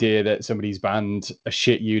the idea that somebody's banned a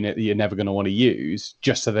shit unit that you're never going to want to use,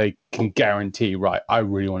 just so they can guarantee, right, I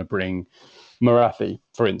really want to bring Marathi,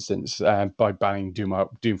 for instance, by banning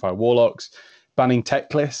Doomfire Warlocks. Banning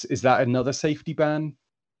Teclis, is that another safety ban?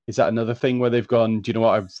 Is that another thing where they've gone, do you know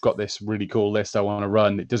what, I've got this really cool list I want to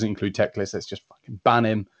run. It doesn't include Teclis, let's just fucking ban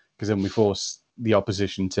him, because then we force the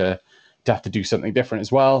opposition to have to do something different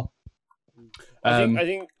as well. I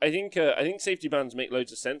think safety bans make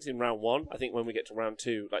loads of sense in round 1. I think when we get to round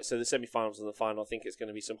 2, like so the semi-finals and the final, I think it's going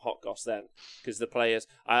to be some hot goss then because the players.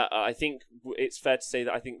 I think it's fair to say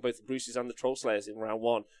that I think both the Bruces and the Troll Slayers in round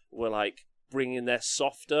 1 were like bringing their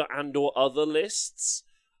softer and/or other lists.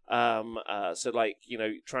 So like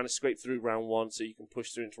trying to scrape through round 1 so you can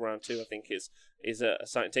push through into round 2. I think is a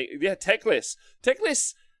sign. Tech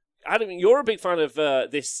lists. Adam, you're a big fan of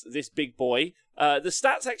this big boy. The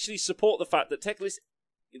stats actually support the fact that Techless,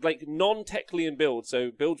 like non-Techlian builds,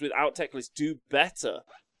 so builds without Techless, do better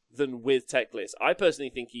than with Techless. I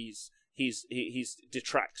personally think he's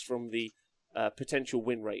detracts from the potential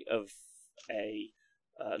win rate of a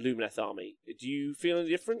Lumineth army. Do you feel any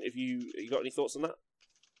different? Have you got any thoughts on that?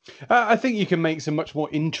 I think you can make some much more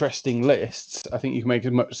interesting lists. I think you can make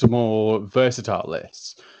some more versatile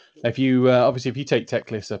lists. If you obviously if you take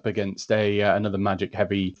Techless up against another magic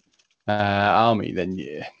heavy army, then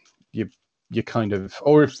you kind of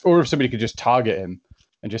or if somebody could just target him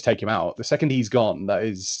and just take him out. The second he's gone, that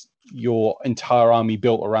is your entire army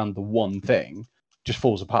built around the one thing just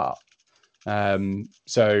falls apart.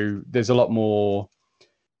 So there's a lot more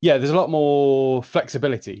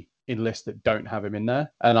flexibility in lists that don't have him in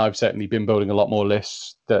there, and I've certainly been building a lot more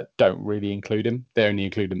lists that don't really include him. They only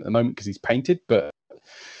include him at the moment because he's painted, but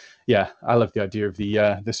yeah, I love the idea of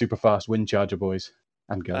the super fast wind charger boys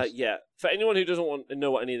and girls. Yeah, for anyone who doesn't want to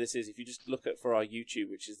know what any of this is, if you just look for our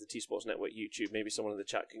YouTube, which is the T Sports Network YouTube, maybe someone in the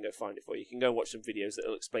chat can go find it for you. You can go and watch some videos that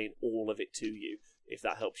will explain all of it to you, if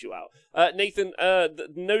that helps you out. Nathan,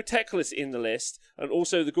 no Techless in the list, and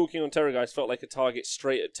also the Ghoul King on Terror guys felt like a target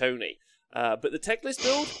straight at Tony. But the Techless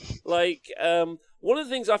build, one of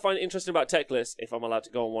the things I find interesting about Techless, if I'm allowed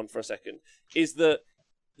to go on one for a second, is that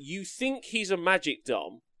you think he's a magic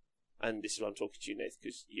dom, and this is what I'm talking to you, Nath,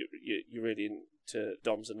 because you're really into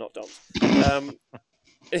doms and not doms.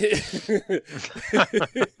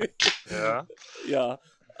 Yeah. Yeah.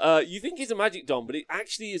 You think he's a magic dom, but it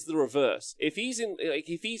actually is the reverse. If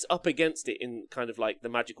he's up against it in kind of like the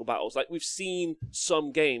magical battles, like we've seen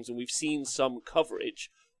some games and we've seen some coverage,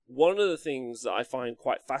 one of the things that I find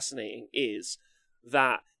quite fascinating is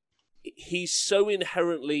that he's so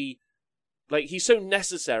inherently, he's so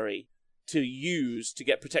necessary to use to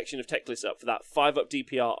get protection of Techless up for that 5-up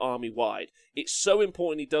DPR army wide. It's so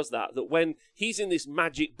important he does that when he's in this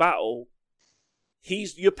magic battle,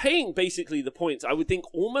 you're paying basically the points, I would think,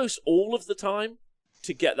 almost all of the time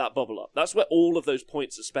to get that bubble up. That's where all of those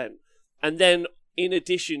points are spent. And then in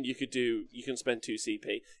addition, you can spend 2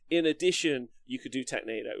 CP. In addition, you could do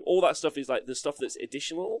Technado. All that stuff is like the stuff that's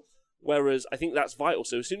additional, whereas I think that's vital.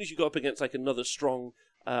 So as soon as you go up against like another strong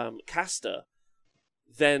caster,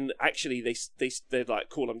 then actually they're like,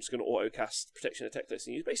 cool, I'm just going to auto cast Protection of Techless,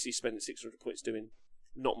 and you basically spend 600 points doing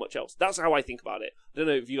not much else. That's how I think about it. I don't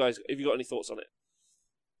know if you got any thoughts on it.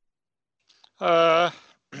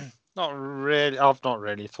 Not really. I've not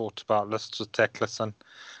really thought about lists of Techless, and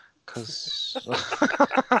because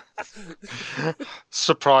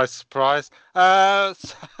surprise. So I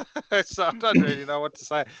don't really know what to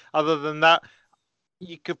say other than that.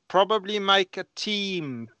 You could probably make a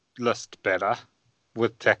team list better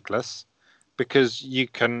with Techless because you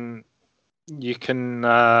can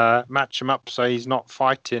match him up so he's not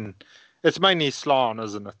fighting. It's mainly Slan,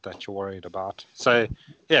 isn't it, that you're worried about? So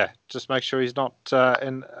yeah, just make sure he's not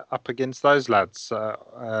up against those lads,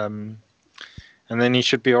 and then he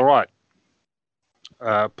should be all right.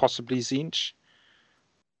 Possibly Zinch,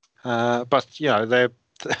 but they're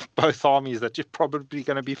both armies that you're probably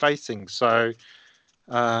going to be facing. So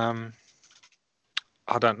I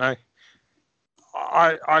don't know.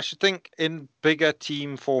 I should think in bigger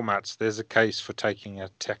team formats, there's a case for taking a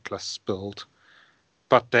Techless build,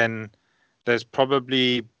 but then there's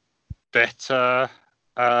probably better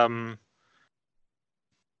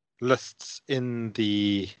lists in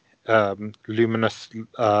the Lumineth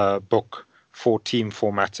book for team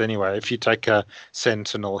formats anyway. If you take a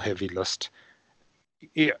Sentinel heavy list,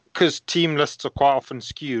 because team lists are quite often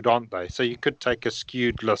skewed, aren't they? So you could take a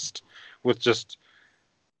skewed list with just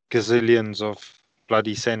gazillions of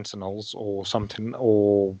bloody Sentinels or something,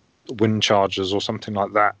 or wind chargers or something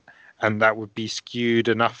like that, and that would be skewed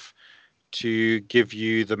enough to give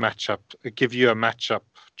you a matchup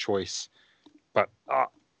choice. But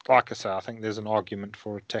like I say, I think there's an argument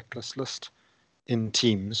for a Techless list in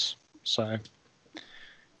teams. So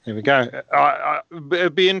there we go.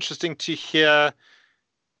 It'd be interesting to hear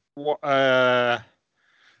what the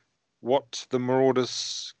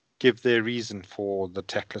Marauders give their reason for the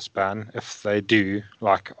Techless ban, if they do,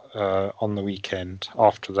 on the weekend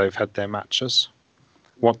after they've had their matches.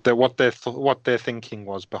 What their thinking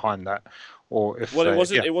was behind that, or if Well, they, it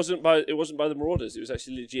wasn't. yeah. It wasn't by the Marauders. It was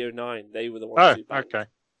actually Legio 9. They were the Oh, ones who banned. okay.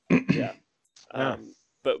 Yeah. Yeah.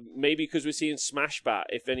 But maybe because we're seeing Smashbat.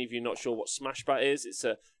 If any of you are not sure what Smashbat is, it's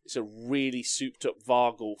a really souped up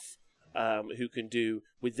Vargulf who can do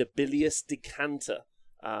with the Bilious Decanter.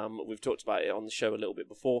 We've talked about it on the show a little bit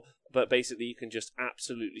before, but basically you can just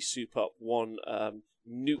absolutely soup up one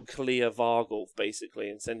nuclear Vargulf basically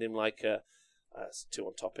and send him like it's 2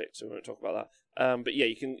 on topic, so we won't talk about that. But yeah,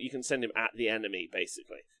 you can send him at the enemy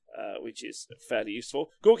basically, which is fairly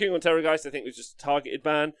useful. Gawking on Terrorgeist, I think, was just a targeted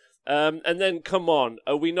ban. And then, come on,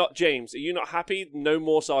 are we not, James? Are you not happy? No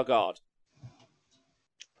more Sargard.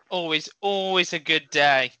 Always a good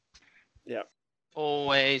day. Yeah.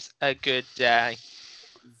 Always a good day.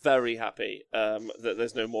 Very happy that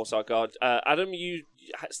there's no more Sargard. Adam, you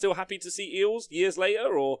still happy to see Eels years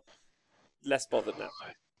later, or less bothered now?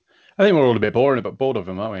 I think we're all a bit bored of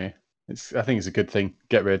them, aren't we? I think it's a good thing.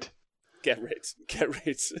 Get rid. Get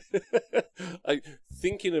rid. Like,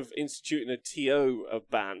 thinking of instituting a TO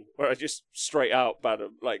ban where I just straight out ban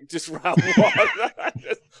them, like just round one.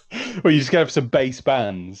 Well, you just have some base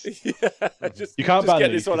bans. Yeah, You can't ban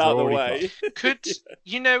get these this one 'cause out of the they're already way. Could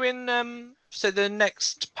you know in so the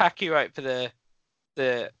next pack you write for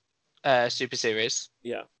the Super Series,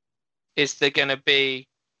 Yeah. is there going to be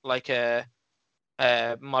like a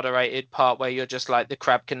moderated part where you're just like the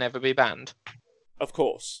crab can never be banned? Of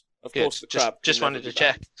course. Of Good. course, the crab. Just can wanted never to be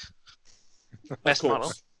check. banned. Best Of model.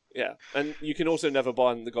 course. Yeah, and you can also never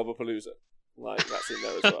ban the Gobblepalooza. Like, that's in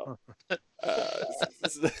there as well.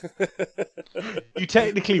 You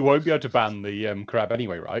technically won't be able to ban the crab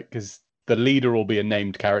anyway, right? Because the leader will be a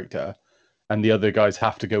named character, and the other guys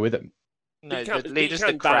have to go with him. No, But the leader's you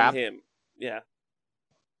the can crab. ban him. Yeah.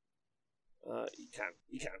 You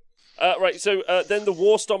can. Right, so then the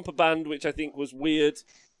War Stomper band, which I think was weird,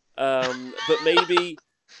 but maybe...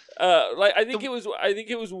 I think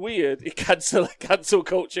it was weird. Cancel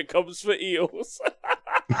culture comes for Eels.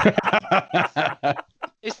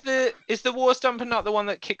 Is the War Stomper not the one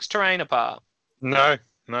that kicks terrain apart? No,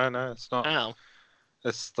 it's not. Oh.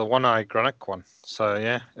 It's the one-eyed Granic one. So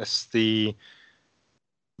yeah, it's the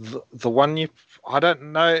one you. I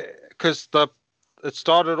don't know, because it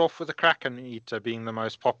started off with the Kraken Eater being the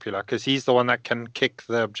most popular because he's the one that can kick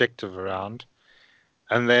the objective around,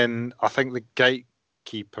 and then I think the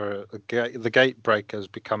Gatekeeper, the Gate Breaker has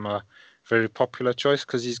become a very popular choice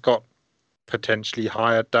because he's got potentially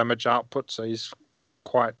higher damage output, so he's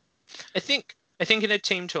quite. I think in a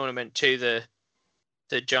team tournament too,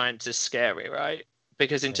 the Giants is scary, right?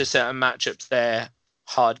 Because into certain matchups they're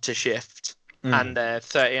hard to shift and they're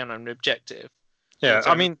 30 on an objective. Yeah,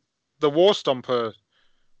 I mean the War Stomper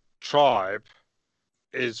tribe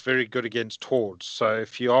is very good against hordes. So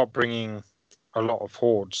if you are bringing a lot of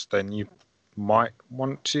hordes, then you might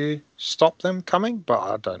want to stop them coming. But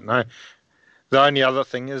I don't know. The only other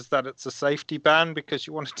thing is that it's a safety ban because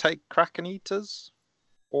you want to take Kraken Eaters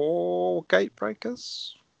or Gate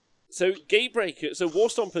Breakers. So War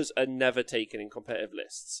Stompers are never taken in competitive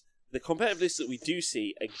lists. The competitive lists that we do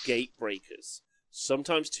see are Gate Breakers.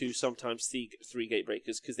 Sometimes 2, sometimes 3 Gate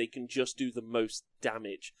Breakers, because they can just do the most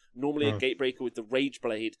damage. Normally a Gate Breaker with the Rage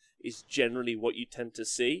Blade is generally what you tend to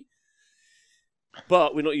see.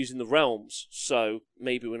 But we're not using the Realms, so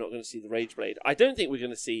maybe we're not going to see the Rage Blade. I don't think we're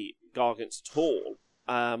going to see Gargants at all.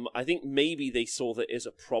 I think maybe they saw that as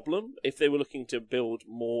a problem. If they were looking to build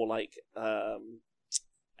more like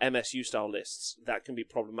MSU style lists, that can be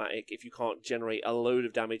problematic if you can't generate a load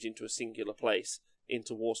of damage into a singular place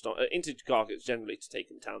into into Gargants generally to take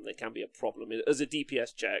them down. They can be a problem as a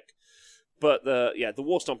DPS check. But the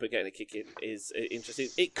War Stomper getting a kick in is interesting.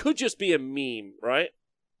 It could just be a meme, right?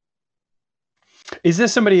 Is there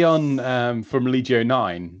somebody on from Legio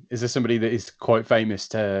 9? Is there somebody that is quite famous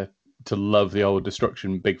to love the old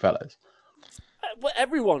destruction big fellas? Well,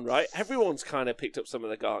 everyone, right? Everyone's kind of picked up some of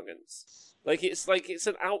the Gargants. It's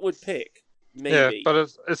an outward pick, maybe. Yeah,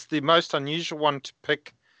 but it's the most unusual one to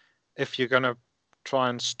pick if you're going to try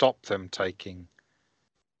and stop them taking.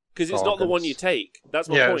 Because it's not the one you take. That's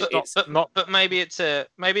my point. But maybe it's a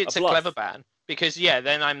clever ban. Because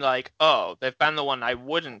then I'm like, oh, they've banned the one I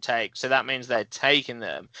wouldn't take, so that means they're taking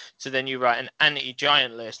them. So then you write an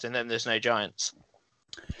anti-giant list, and then there's no giants.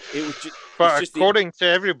 But according to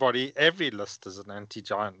everybody, every list is an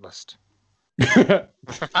anti-giant list.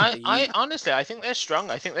 I honestly, I think they're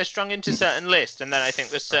strong. I think they're strong into certain lists, and then I think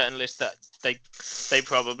there's certain lists that they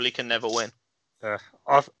probably can never win. Yeah,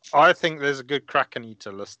 I think there's a good Kraken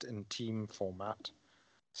Eater list in team format,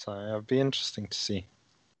 so it'll be interesting to see.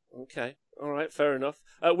 Okay, all right, fair enough.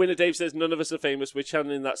 Winner Dave says none of us are famous. We're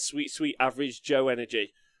channeling that sweet, sweet average Joe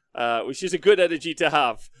energy, which is a good energy to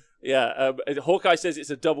have. Yeah, Hawkeye says it's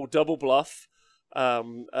a double bluff. Yeah,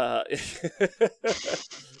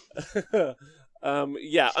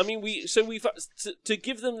 I mean, we've to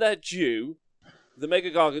give them their due, the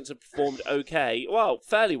Mega Gargants have performed okay, well,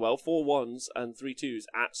 fairly well, 4 1s and 3 2s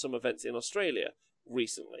at some events in Australia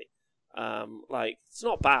recently. Like, it's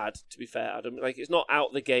not bad, to be fair, Adam. Like, it's not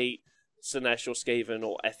out the gate Sinesh or Skaven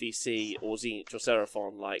or FEC or Zenith or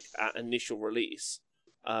Seraphon, like, at initial release.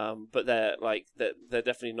 But they're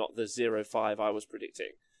definitely not the 0-5 I was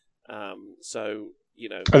predicting. So, you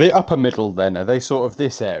know. Are they upper middle then? Are they sort of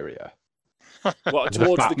this area? What,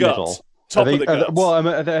 towards the gut? Middle? Top of the gut? Well,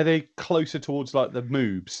 are they closer towards like the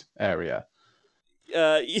moobs area?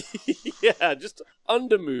 Yeah, just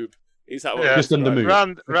under moob. Is that what? Yeah, just under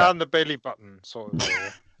moob. Round the belly button sort of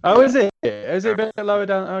area. Oh, is it? Is it a bit lower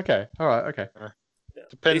down? Okay, all right, okay. Yeah.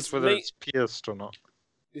 Depends whether it's pierced or not.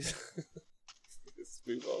 Let's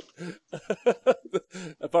move on.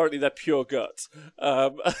 Apparently they're pure gut.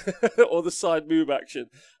 Or the side move action.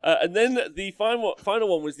 And then the final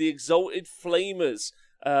one was the Exalted Flamers.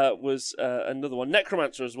 Was another one.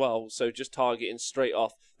 Necromancer as well, so just targeting straight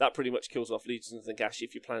off. That pretty much kills off Legions of Nagashi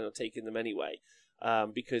if you're planning on taking them anyway.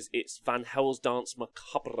 Because it's Van Hell's Dance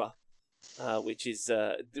Macabre, which is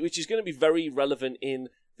going to be very relevant in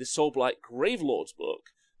the Soulblight Gravelord's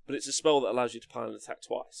book, but it's a spell that allows you to pile an attack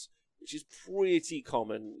twice, which is pretty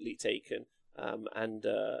commonly taken, and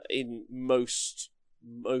in most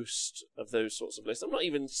of those sorts of lists. I'm not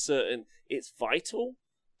even certain it's vital,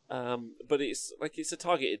 but it's a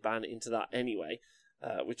targeted ban into that anyway,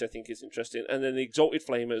 which I think is interesting. And then the Exalted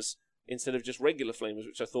Flamers, instead of just regular Flamers,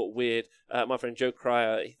 which I thought weird. My friend Joe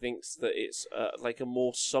Cryer, he thinks that it's like a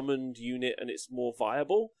more summoned unit and it's more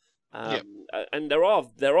viable. And there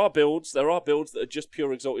are builds that are just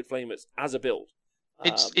pure Exalted Flamers as a build.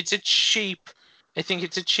 It's a cheap. I think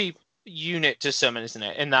it's a cheap unit to summon, isn't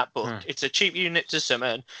it? In that book, it's a cheap unit to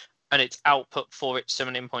summon, and its output for its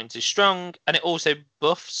summoning points is strong, and it also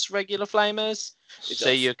buffs regular Flamers. So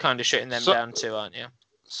you're kind of shutting them down too, aren't you?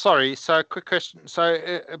 Sorry. So, quick question.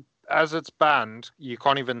 So, as it's banned, you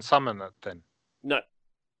can't even summon it then? No.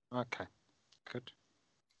 Okay. Good.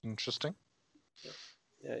 Interesting.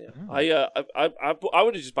 Yeah. I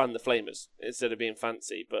would have just banned the Flamers instead of being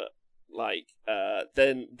fancy, but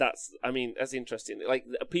then that's interesting. Like,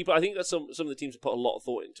 people, I think that some of the teams have put a lot of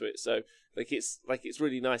thought into it, so it's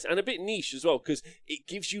really nice and a bit niche as well, because it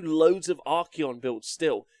gives you loads of Archeon builds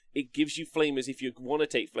still. It gives you Flamers if you want to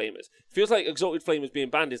take Flamers. Feels like Exalted Flamers being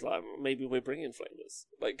banned is like, maybe we're bringing Flamers.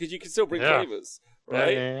 Like, because you can still bring Flamers,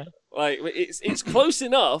 right? Yeah. Like, it's close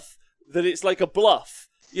enough that it's like a bluff.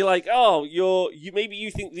 You're like, oh, maybe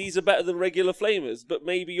you think these are better than regular Flamers, but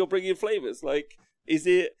maybe you're bringing Flamers. Like, is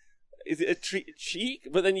it a cheek?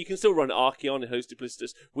 But then you can still run Archeon and Hosted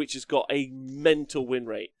Blisters, which has got a mental win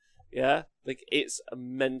rate. Yeah? Like, it's a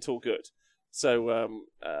mental good. So,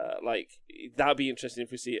 that'd be interesting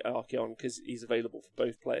if we see Archeon, because he's available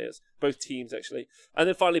for both teams, actually. And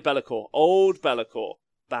then finally, Be'lakor. Old Be'lakor.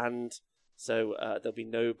 Banned. So, there'll be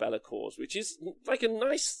no Be'lakors, which is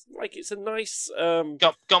it's a nice...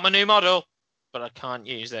 Got my new model, but I can't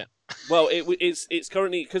use it. Well, it's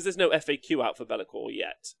currently, because there's no FAQ out for Be'lakor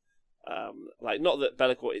yet. Not that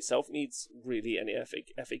Be'lakor itself needs really any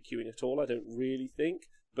FAQing at all, I don't really think.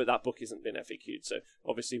 But that book hasn't been FAQ'd, so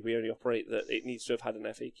obviously we only operate that. It needs to have had an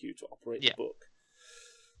FAQ to operate the book.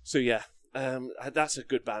 So yeah, that's a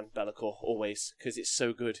good ban, Be'lakor, always, because it's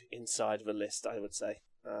so good inside of a list, I would say,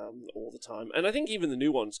 all the time. And I think even the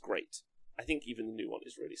new one's great. I think even the new one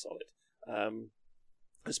is really solid.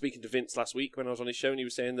 I was speaking to Vince last week when I was on his show, and he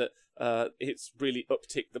was saying that it's really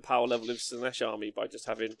upticked the power level of Sinesh army by just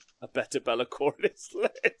having a better Be'lakor in its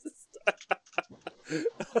list.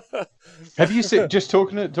 Have you seen, just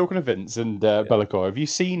talking to Vince and Be'lakor, have you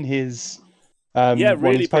seen his really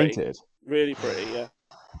pretty. painted? Really pretty, yeah.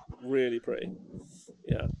 Really pretty.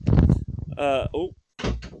 Yeah.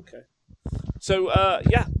 Okay. So,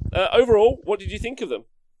 overall, what did you think of them?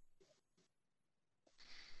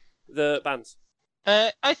 The bands?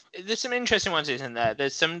 There's some interesting ones in there.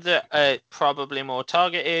 There's some that are probably more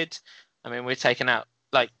targeted. I mean, we're taking out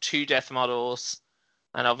like 2 death models,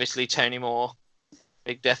 and obviously Tony Moore,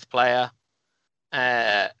 big death player.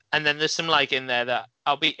 And then there's some in there that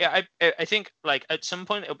I think at some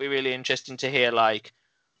point it'll be really interesting to hear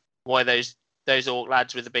why those orc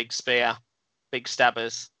lads with the big spear, big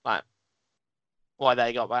stabbers, why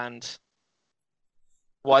they got banned.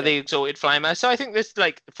 Why the Exalted Flamer? So I think there's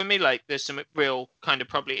for me there's some real kind of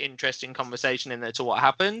probably interesting conversation in there to what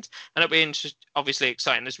happened, and it'll be obviously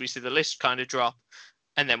exciting as we see the list kind of drop,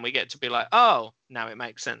 and then we get to be like, oh, now it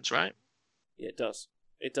makes sense, right? Yeah, it does.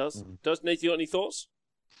 It does. Mm-hmm. Does Nathan, you got any thoughts?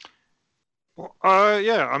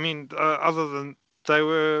 Yeah, I mean, other than they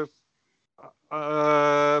were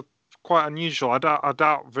quite unusual. I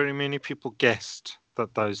doubt very many people guessed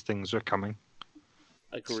that those things were coming.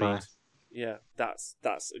 Agreed. So. Yeah, that's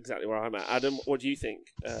exactly where I'm at. Adam, what do you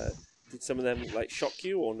think? Did some of them shock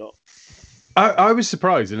you or not? I was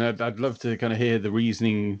surprised, and I'd love to kind of hear the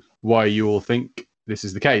reasoning why you all think this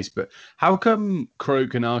is the case. But how come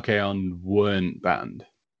Croak and Archaon weren't banned?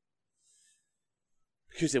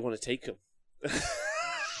 Because they want to take them.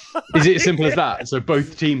 Is it as simple as that? So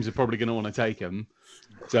both teams are probably going to want to take them.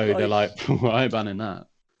 So they're like, why bannning that?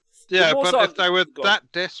 Yeah, but if they were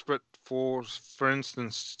that desperate for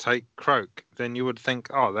instance, to take Croak, then you would think,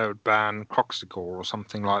 oh, they would ban Croxicore or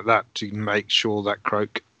something like that to make sure that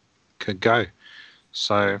Croak could go.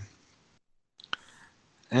 So,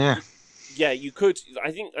 yeah. Yeah, you could.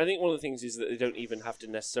 I think one of the things is that they don't even have to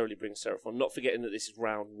necessarily bring Seraphon. Not forgetting that this is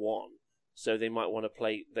round 1, so they might want to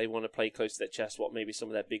play. They want to play close to their chest what maybe some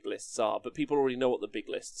of their big lists are, but people already know what the big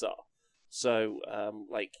lists are. So,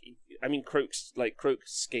 Croak,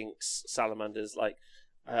 Skinks, Salamanders,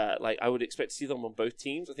 I would expect to see them on both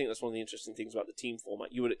teams. I think that's one of the interesting things about the team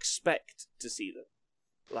format. You would expect to see them.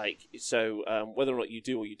 Whether or not you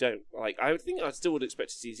do or you don't, I think I still would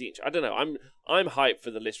expect to see each. I don't know. I'm hyped for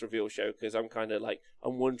the list reveal show because I'm kind of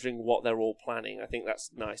I'm wondering what they're all planning. I think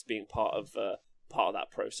that's nice being part of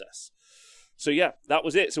that process. So yeah, that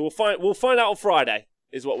was it. So we'll find out on Friday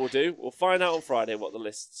is what we'll do. We'll find out on Friday what the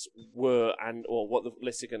lists were or what the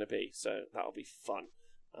lists are going to be. So that'll be fun.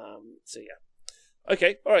 So yeah.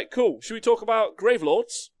 Okay. All right. Cool. Should we talk about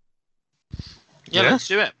Gravelords? Yeah, let's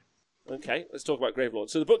do it. Okay, let's talk about Gravelord.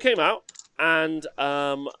 So the book came out, and have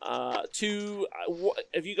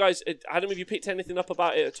you guys, Adam, have you picked anything up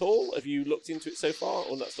about it at all? Have you looked into it so far,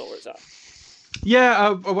 or that's not where it's at?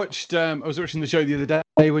 Yeah, I watched. I was watching the show the other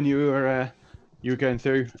day when you were going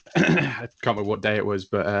through. I can't remember what day it was,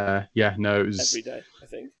 but it was every day, I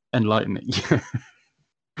think. Enlightening.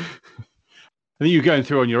 I think you were going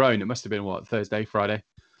through on your own. It must have been Thursday, Friday.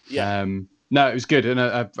 Yeah. No, it was good, and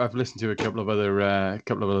I've listened to a couple of other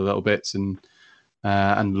little bits and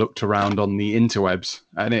looked around on the interwebs,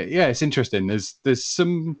 and it's interesting. There's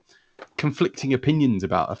some conflicting opinions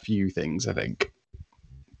about a few things, I think,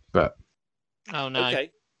 but oh no,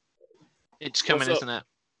 okay. It's coming, isn't it?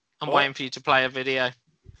 I'm waiting for you to play a video.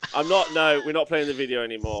 I'm not. No, we're not playing the video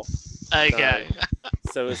anymore. Okay. No.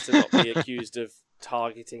 So as to not be accused of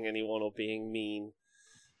targeting anyone or being mean.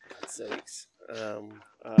 God's sakes.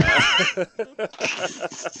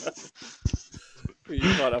 You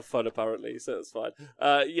can't have fun apparently, so that's fine.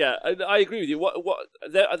 Yeah, I agree with you.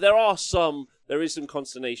 There is some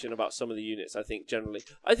consternation about some of the units. I think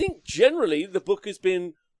generally the book has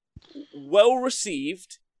been well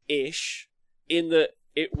received ish in that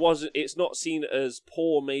it's not seen as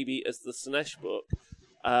poor maybe as the Slaanesh book.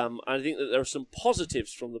 I think that there are some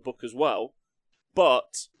positives from the book as well,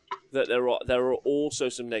 but that there are also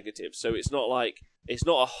some negatives. So it's not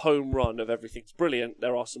a home run of everything's brilliant.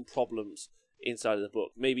 There are some problems inside of the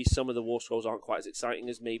book. Maybe some of the war scrolls aren't quite as exciting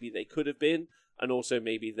as maybe they could have been, and also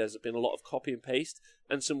maybe there's been a lot of copy and paste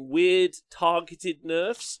and some weird targeted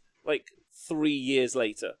nerfs 3 years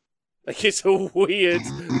later. It's a weird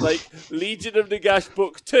Legion of Nagash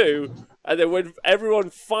book 2, and then when everyone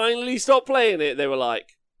finally stopped playing it, they were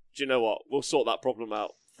like, do you know what, we'll sort that problem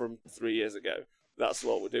out from 3 years ago. That's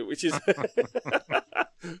what we'll do, which is a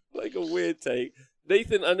weird take.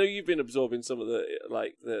 Nathan, I know you've been absorbing some of the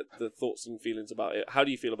thoughts and feelings about it. How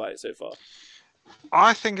do you feel about it so far?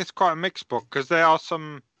 I think it's quite a mixed book because there are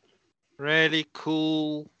some really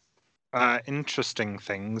cool, interesting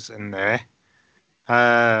things in there.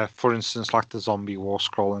 For instance, like the zombie war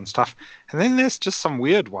scroll and stuff. And then there's just some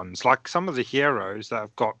weird ones, like some of the heroes that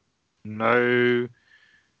have got no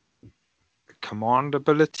command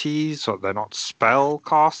abilities, or they're not spell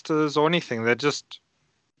casters or anything. They're just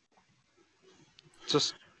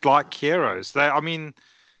like heroes. They don't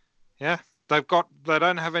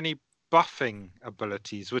have any buffing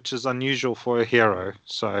abilities, which is unusual for a hero.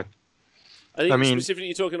 So I mean specifically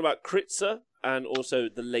you're talking about Kritza and also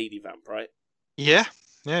the Lady Vamp, right? Yeah,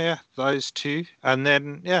 those two. And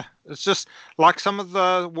then it's just like some of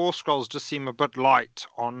the war scrolls just seem a bit light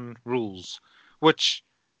on rules, which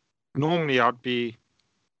normally I'd be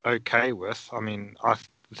okay with. I mean,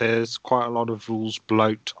 there's quite a lot of rules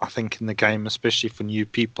bloat, I think, in the game, especially for new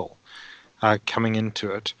people coming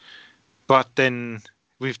into it. But then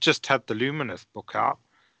we've just had the Lumineth book out,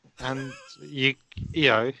 and you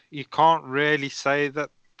can't really say that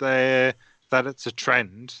it's a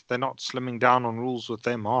trend. They're not slimming down on rules with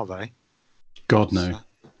them, are they? God no.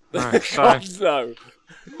 God no.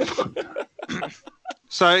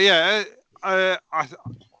 So yeah, I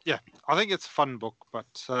think it's a fun book,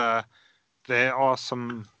 but there are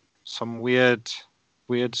some weird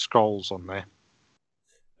scrolls on there.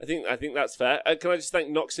 I think that's fair. Can I just thank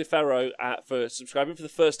Noxifero for subscribing for the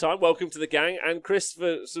first time? Welcome to the gang, and Chris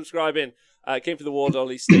for subscribing. Came for the War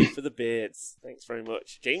Dolly, stayed for the beards. Thanks very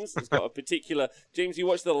much. James has got a particular. James, you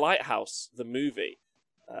watched The Lighthouse, the movie?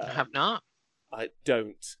 I have not. I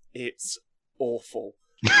don't. It's awful.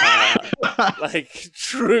 Like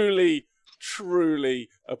truly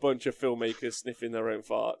a bunch of filmmakers sniffing their own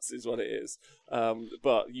farts is what it is.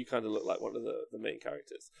 But you kind of look like one of the main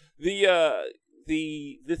characters. The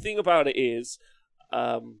thing about it is,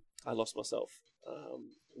 I lost myself.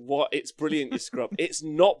 It's brilliant, you scrub. It's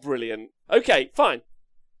not brilliant. Okay, fine.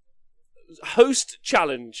 Host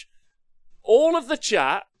challenge. All of the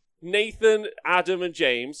chat, Nathan, Adam, and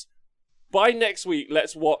James. By next week,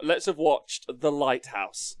 let's have watched The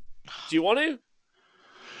Lighthouse. Do you want to?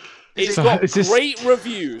 It's got great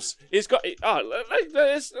reviews. It's got.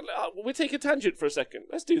 We'll take a tangent for a second.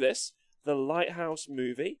 Let's do this. The Lighthouse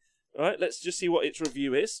movie. All right, let's just see what its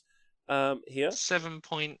review is. Here.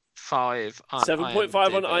 7.5 on 7.5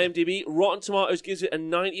 on IMDb. Rotten Tomatoes gives it a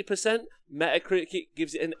 90%. Metacritic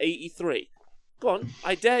gives it an 83. Go on,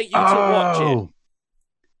 I dare you to watch it.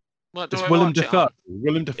 What do It's I Willem watch it Dafoe. on?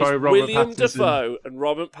 Willem Dafoe, It's Robert William Pattinson. Dafoe and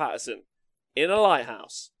Robert Pattinson in a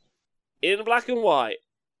lighthouse, in black and white,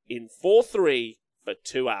 in 4:3 for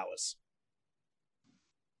 2 hours.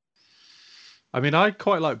 I mean, I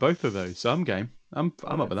quite like both of those, so I'm game. I'm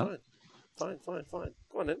up with that. Fine.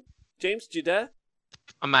 Go on then. James, do you dare?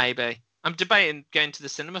 Maybe. I'm debating going to the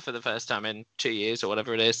cinema for the first time in 2 years or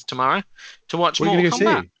whatever it is tomorrow to watch What are you Mortal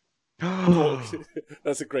going to Kombat. go see?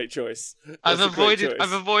 That's a great choice. I've That's a great choice.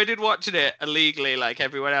 avoided watching it illegally like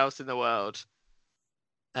everyone else in the world.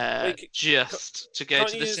 Wait, just to go can't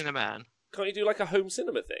to you the cinema. Can't you do like a home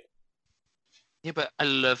cinema thing? Yeah, but I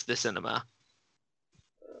love the cinema.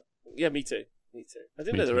 Yeah, me too. I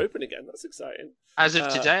didn't Me know they're too. open again. That's exciting. As of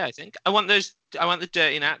today, I think. I want the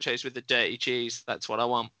dirty nachos with the dirty cheese. That's what I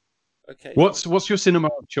want. Okay. What's your cinema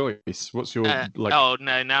of choice? What's your like? Oh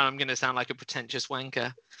no! Now I'm going to sound like a pretentious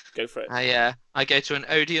wanker. Go for it. I go to an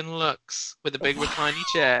Odeon Lux with the big reclining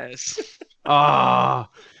chairs.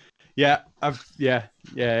 Yeah,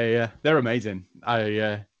 they're amazing.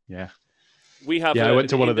 We have. I went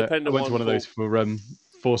to one of independent those for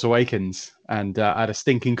Force Awakens, and I had a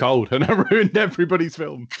stinking cold, and I ruined everybody's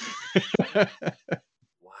film.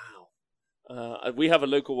 Wow. We have a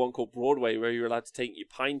local one called Broadway where you're allowed to take your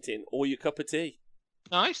pint in or your cup of tea.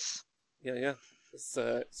 Nice. Yeah. It's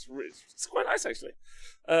quite nice actually.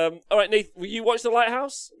 All right, Nathan, will you watch The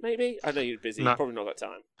Lighthouse? Maybe. I know you're busy. No. You've probably not got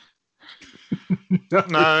time.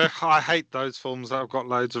 No, I hate those films that have got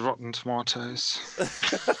loads of Rotten Tomatoes.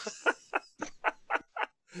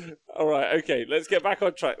 All right, okay, let's get back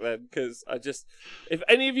on track then, because if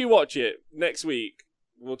any of you watch it next week,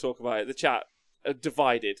 we'll talk about it. The chat are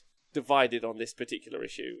divided on this particular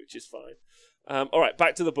issue, which is fine. All right,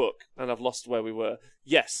 back to the book, and I've lost where we were.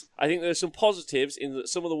 Yes, I think there's some positives in that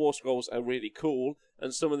some of the War Scrolls are really cool,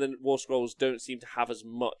 and some of the War Scrolls don't seem to have as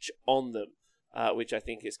much on them, which I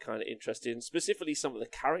think is kind of interesting. Specifically, some of the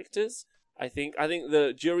characters. I think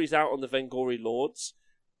the jury's out on the Vangori Lords.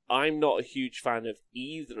 I'm not a huge fan of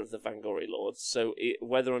either of the Vangori Lords, so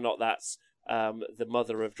whether or not that's the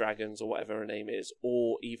Mother of Dragons or whatever her name is,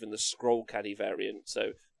 or even the Scroll Caddy variant,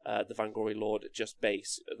 so the Vangori Lord just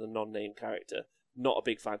base, the non-named character, not a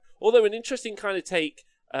big fan. Although an interesting kind of take,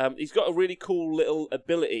 he's got a really cool little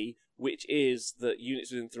ability, which is that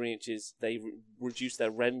units within 3 inches, they reduce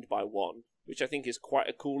their rend by 1, which I think is quite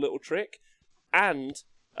a cool little trick. And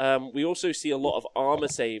we also see a lot of armor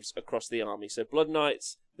saves across the army. So Blood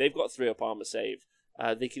Knights, they've got 3-up armor save.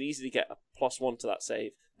 They can easily get a +1 to that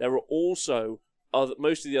save. There are also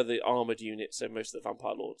most of the other armored units, so most of the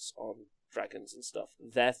Vampire Lords on dragons and stuff,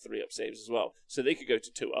 they're 3-up saves as well. So they could go to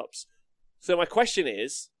 2-ups. So my question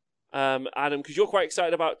is, Adam, because you're quite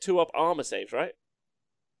excited about 2-up armor saves, right?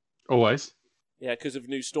 Always. Yeah, because of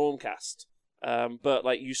new Stormcast. But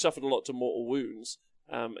like you suffered a lot to mortal wounds.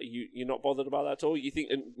 You're not bothered about that at all? You think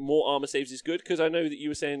more armor saves is good? Because I know that you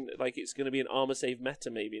were saying like it's going to be an armor save meta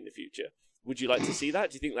maybe in the future. Would you like to see that?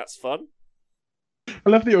 Do you think that's fun? I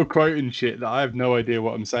love that you're quoting shit that I have no idea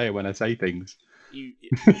what I'm saying when I say things.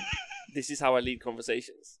 This is how I lead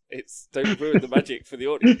conversations. Don't ruin the magic for the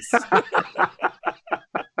audience.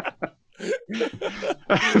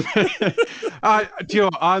 Do you know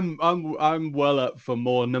what? I'm well up for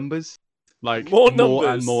more numbers, like more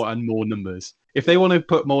and more numbers. If they want to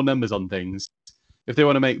put more numbers on things, if they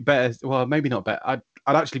want to make better, well, maybe not better. I'd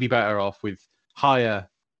actually be better off with higher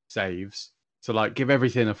saves So like, give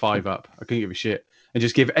everything a 5-up. I couldn't give a shit, and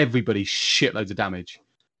just give everybody shitloads of damage.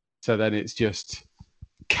 So then it's just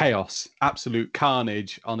chaos, absolute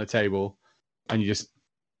carnage on the table, and you're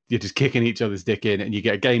just kicking each other's dick in, and you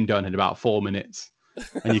get a game done in about 4 minutes,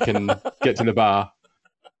 and you can get to the bar.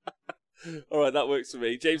 All right, that works for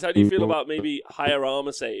me. James, how do you feel about maybe higher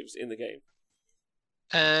armor saves in the game?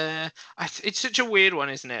 It's such a weird one,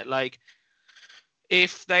 isn't it? Like,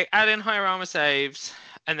 if they add in higher armor saves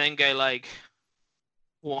and then go like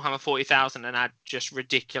Warhammer 40,000 and add just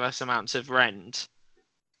ridiculous amounts of rend,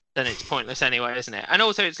 then it's pointless anyway, isn't it? And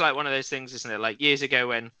also, it's like one of those things, isn't it? Like years ago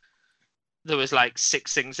when there was like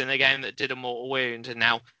 6 things in the game that did a mortal wound, and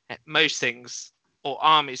now most things or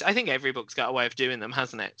armies, I think every book's got a way of doing them,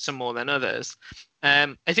 hasn't it? Some more than others.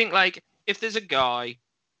 I think like if there's a guy,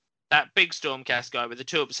 that big Stormcast guy with the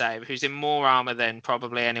 2-up save, who's in more armor than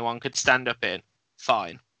probably anyone could stand up in,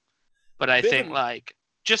 fine. But I think like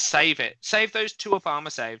just save it. Save those 2-up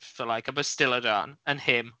armor saves for like a Bastiladon and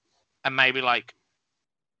him, and maybe like,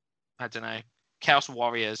 I don't know, Chaos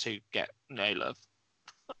Warriors who get no love.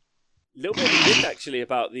 A little bit of a myth actually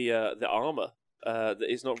about the armor that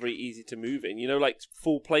it's not very easy to move in. You know, like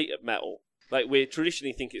full plate of metal. Like we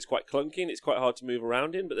traditionally think it's quite clunky and it's quite hard to move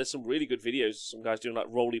around in, but there's some really good videos. Some guys doing like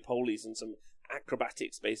roly-polies and some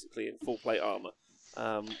acrobatics basically in full plate armor,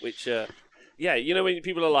 which yeah, you know when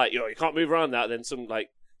people are like, you can't move around that, then some like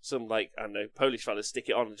I don't know, Polish fellas stick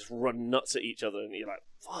it on and just run nuts at each other, and you're like,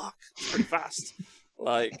 fuck, it's pretty fast.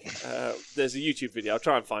 Like, there's a YouTube video. I'll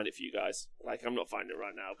try and find it for you guys. Like, I'm not finding it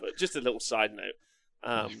right now, but just a little side note.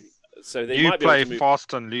 So they might be able to move...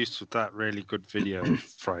 fast and loose with that really good video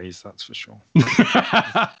phrase, that's for sure. Really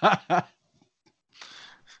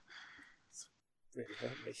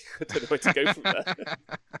hurt me. I don't know where to go from there.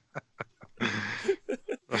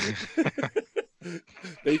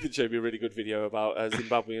 Nathan showed me a really good video about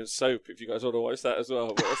Zimbabwean soap, if you guys want to watch that as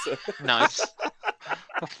well. Nice.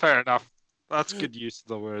 Fair enough. That's good use of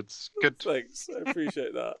the words. Good. Thanks. I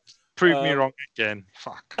appreciate that. Prove me wrong again.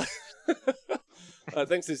 Fuck.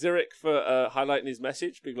 Thanks to Zurich for highlighting his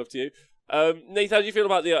message. Big love to you. Nathan, how do you feel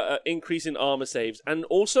about the increase in armor saves, and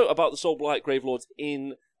also about the Soul Blight Gravelords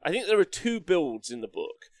in... I think there are 2 builds in the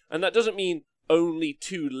book, and that doesn't mean only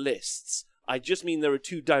 2 lists. I just mean there are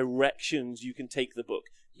 2 directions you can take the book.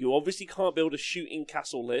 You obviously can't build a shooting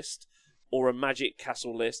castle list or a magic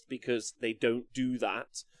castle list because they don't do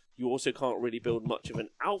that. You also can't really build much of an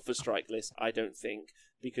Alpha Strike list, I don't think,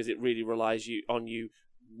 because it really relies on you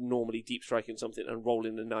normally deep striking something and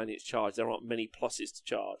rolling a 9-inch charge. There aren't many pluses to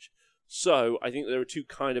charge. So I think there are 2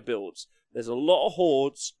 kind of builds. There's a lot of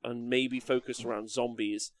hordes and maybe focused around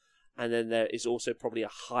zombies, and then there is also probably a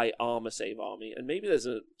high armor save army, and maybe there's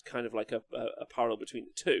a kind of like a parallel between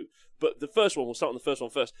the 2. But the first one, we'll start on the first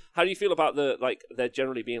one first. How do you feel about there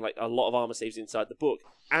generally being like a lot of armor saves inside the book,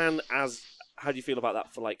 and how do you feel about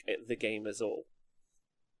that for like the game as all?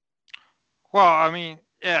 Well, I mean,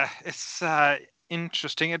 yeah, it's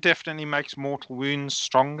interesting. It definitely makes mortal wounds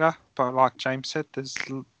stronger, but like James said, there's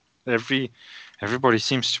everybody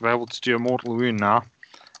seems to be able to do a mortal wound now.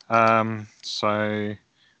 So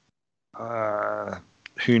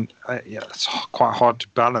it's quite hard to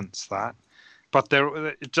balance that. But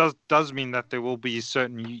it does mean that there will be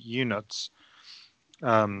certain units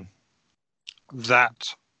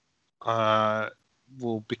that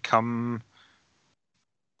will become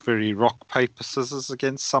very rock, paper, scissors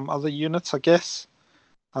against some other units, I guess.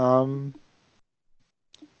 But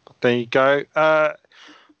there you go.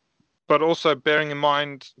 But also bearing in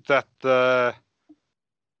mind that the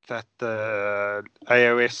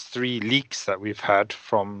AOS 3 leaks that we've had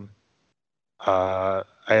from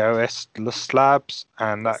AOS List Labs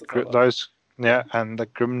and and the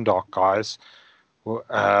Grimdark guys,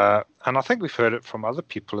 and I think we've heard it from other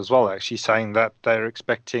people as well, actually saying that they're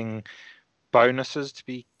expecting bonuses to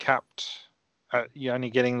be capped. You're only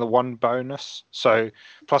getting the 1 bonus, so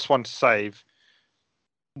 +1 to save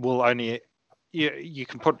will only... You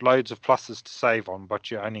can put loads of pluses to save on, but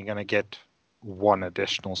you're only going to get 1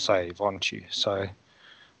 additional save, aren't you? So,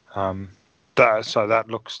 that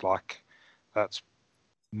looks like that's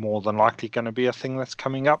more than likely going to be a thing that's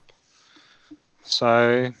coming up.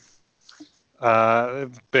 So,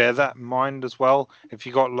 bear that in mind as well. If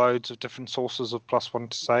you got loads of different sources of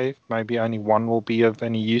 +1 to save, maybe only 1 will be of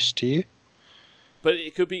any use to you. But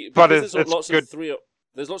it could be... But there's lots of 3-up.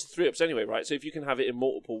 There's lots of 3-ups anyway, right? So if you can have it in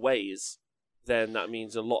multiple ways, then that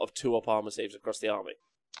means a lot of 2-up armor saves across the army.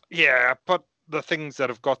 Yeah, but the things that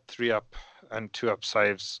have got 3-up and 2-up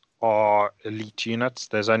saves are elite units.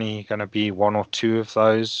 There's only going to be 1 or 2 of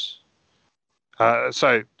those.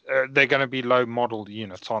 So they're going to be low model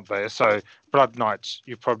units, aren't they? So Blood Knights,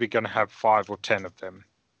 you're probably going to have 5 or 10 of them.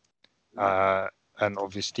 And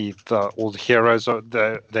obviously all the heroes are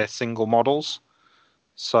they're single models.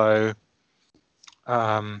 So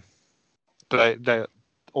they're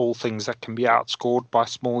all things that can be outscored by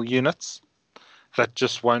small units that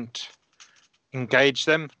just won't engage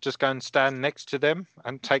them, just go and stand next to them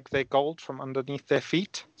and take their gold from underneath their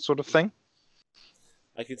feet, sort of thing.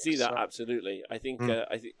 I can see that absolutely. I think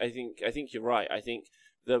I think you're right. I think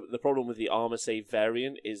the problem with the armor save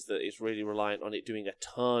variant is that it's really reliant on it doing a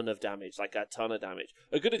ton of damage, like a ton of damage.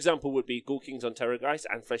 A good example would be Ghoul Kings on Terrorgeist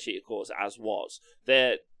and Flesh Eater Cores, as was.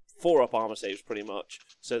 They're 4-up armor saves pretty much,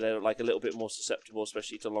 so they're like a little bit more susceptible,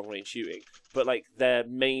 especially to long range shooting. But like their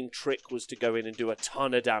main trick was to go in and do a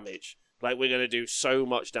ton of damage. Like, we're going to do so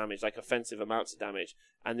much damage, like offensive amounts of damage,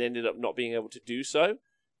 and they ended up not being able to do so.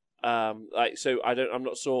 I'm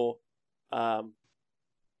not sure.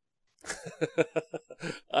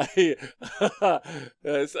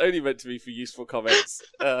 It's only meant to be for useful comments,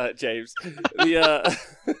 James.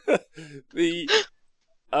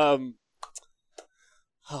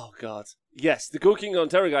 Oh god, yes, the Ghoul King on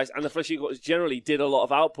Terrorgeist and the Flesh Eater generally did a lot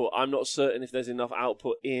of output. I'm not certain if there's enough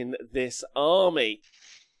output in this army.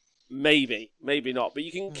 Maybe not. But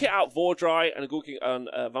you can kit out Vordry and a Ghoul King and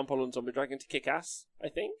Vampire Lord and Zombie Dragon to kick ass, I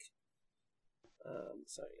think.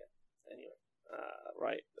 So yeah. Anyway,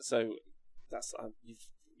 right. So that's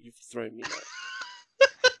you've thrown me now.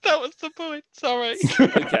 That was the point. Sorry.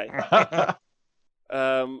 Okay.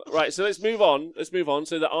 Right. So let's move on.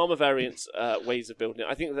 So the armor variants, ways of building it.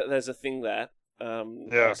 I think that there's a thing there.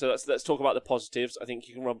 Yeah. So let's talk about the positives. I think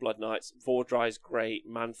you can run Blood Knights. Vordry's great.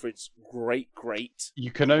 Manfred's great. You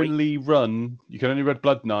can only run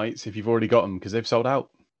Blood Knights if you've already got them because they've sold out.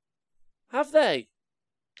 Have they?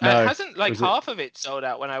 No, hasn't half of it sold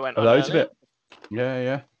out when I went on loads earlier? of it.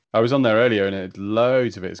 Yeah. I was on there earlier and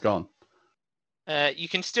loads of it's gone. You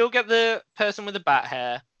can still get the person with the bat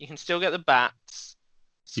hair. You can still get the bats.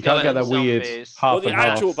 You can't get that weird zombies. half the and half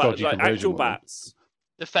actual bats, dodgy like conversion actual one. bats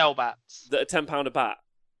The fell bats. that are £10 a bat.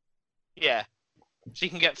 Yeah. So you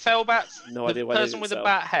can get fell bats, No the idea why they person didn't with sell. the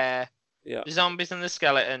bat hair, Yeah. the zombies and the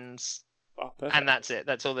skeletons, Oh, perfect. and that's it.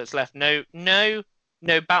 That's all that's left. No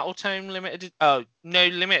battle tome limited. Oh, no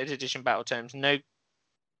limited edition battle tomes. No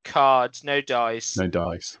cards. No dice. No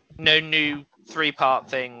dice. No new 3-part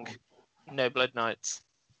thing. No Blood Knights.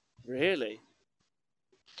 Really?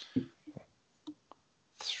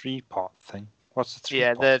 3-part thing. What's the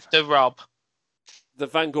 3-part? Yeah, the Rob. The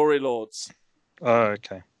Vangori Lords. Oh,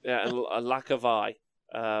 okay. Yeah, and a lack of eye.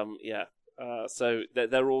 Yeah. So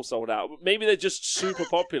they're all sold out. Maybe they're just super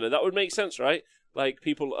popular. That would make sense, right? Like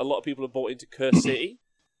a lot of people have bought into Curse City,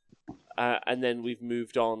 and then we've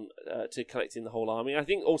moved on to collecting the whole army. I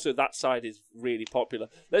think also that side is really popular.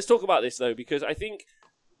 Let's talk about this though, because I think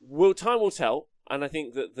time will tell, and I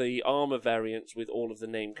think that the armor variants with all of the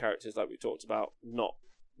named characters like we talked about, not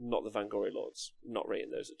the Vangori Lords, not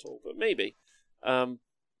rating those at all, but maybe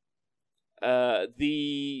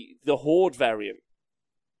the Horde variant.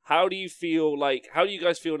 How do you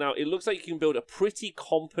guys feel now? It looks like you can build a pretty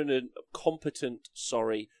competent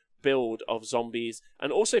build of zombies.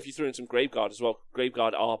 And also if you throw in some Graveguard as well,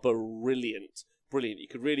 Graveguard are brilliant. You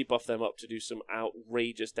could really buff them up to do some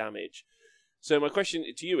outrageous damage. So my question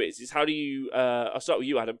to you is how do you, I'll start with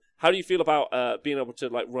you, Adam. How do you feel about being able to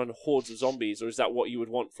run hordes of zombies? Or is that what you would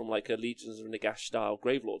want from a Legions of Nagash style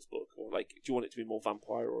Gravelords book? Or do you want it to be more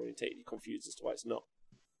vampire orientated? You're confused as to why it's not.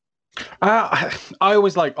 I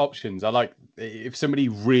always like options. I like if somebody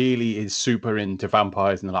really is super into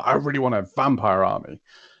vampires and they're like, I really want a vampire army.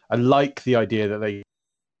 I like the idea that they.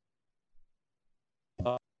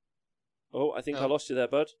 Oh, I think I lost you there,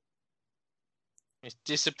 bud. It's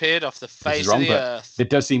disappeared off the face of the earth. There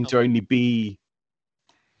does seem to only be.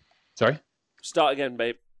 Sorry? Start again,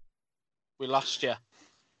 babe. We lost you.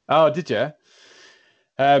 Oh, did you?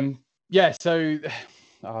 Yeah, so.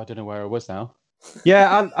 Oh, I don't know where I was now.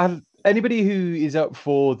 Yeah, and anybody who is up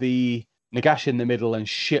for the Nagash in the middle and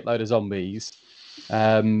shitload of zombies,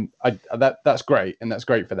 that's great, and that's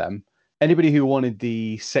great for them. Anybody who wanted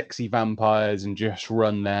the sexy vampires and just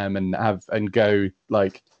run them and go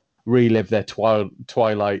relive their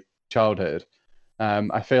twilight childhood,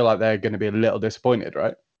 I feel like they're going to be a little disappointed,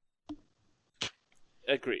 right?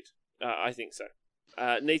 Agreed. I think so.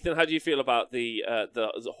 Nathan, how do you feel about the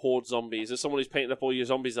horde zombies? As someone who's painted up all your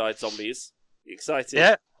zombie-side zombies, you excited?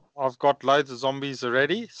 Yeah, I've got loads of zombies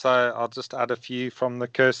already, so I'll just add a few from the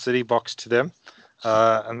Curse City box to them,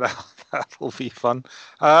 and that'll be fun.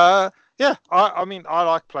 Yeah, I mean, I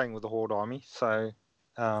like playing with the horde army, so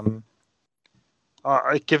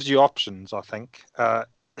it gives you options, I think.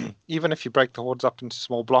 even if you break the hordes up into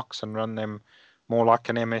small blocks and run them more like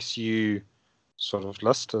an MSU sort of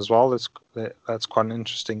list as well, that's quite an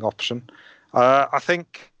interesting option. I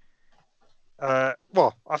think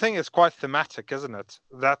it's quite thematic, isn't it?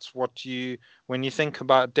 That's what when you think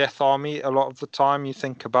about Death Army, a lot of the time you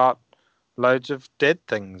think about loads of dead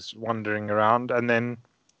things wandering around, and then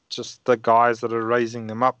just the guys that are raising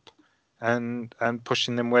them up and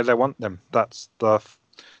pushing them where they want them. That's the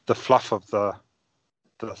fluff of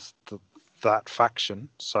that faction.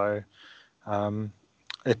 So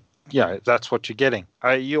that's what you're getting.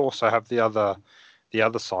 You also have the other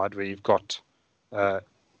side where you've got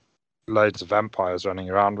loads of vampires running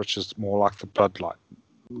around, which is more like the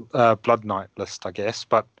Blood Knight list, I guess.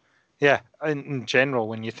 But yeah, in general,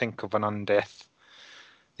 when you think of the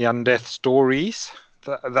undeath stories,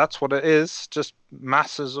 that's what it is. Just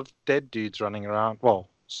masses of dead dudes running around,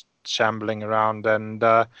 shambling around and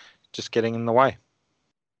just getting in the way.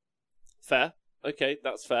 Fair. Okay,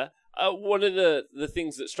 that's fair. One of the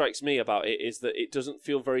things that strikes me about it is that it doesn't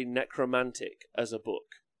feel very necromantic as a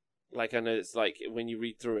book. Like, I know it's like when you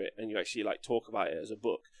read through it and you actually like talk about it as a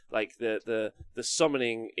book, like the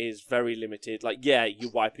summoning is very limited. Like, yeah, you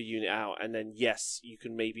wipe a unit out and then yes, you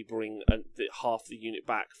can maybe bring half the unit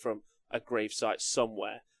back from a gravesite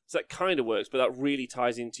somewhere. So that kind of works, but that really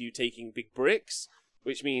ties into you taking big bricks,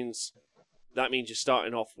 which means you're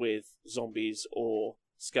starting off with zombies or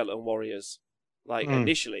skeleton warriors, like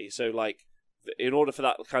initially. So like, in order for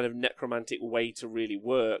that kind of necromantic way to really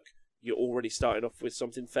work, you're already starting off with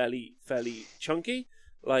something fairly chunky.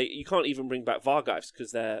 Like, you can't even bring back Vargheifs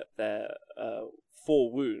because they're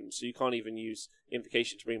 4 wounds, so you can't even use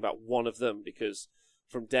Invocation to bring back one of them because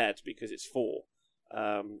it's 4.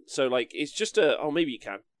 So like, it's just maybe you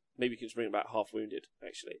can just bring it back half wounded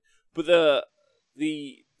actually. But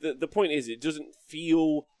the point is, it doesn't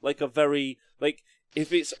feel like a very, like,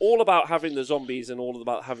 if it's all about having the zombies and all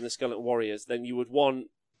about having the skeleton warriors, then you would want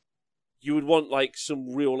like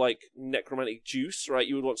some real like necromantic juice, right?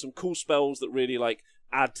 You would want some cool spells that really like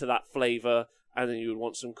add to that flavor, and then you would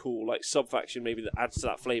want some cool like sub-faction maybe that adds to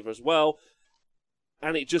that flavor as well.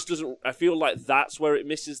 And it just doesn't. I feel like that's where it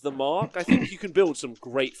misses the mark. I think you can build some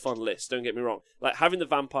great fun lists. Don't get me wrong. Like having the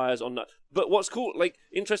vampires on that. But what's cool, like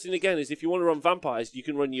interesting again, is if you want to run vampires, you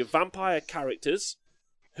can run your vampire characters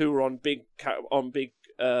who are on big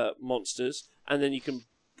monsters, and then you can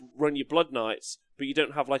run your blood knights, but you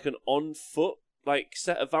don't have like an on foot like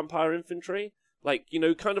set of vampire infantry, like, you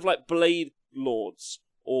know, kind of like Blade Lords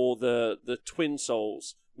or the Twin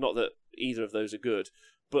Souls. Not that either of those are good,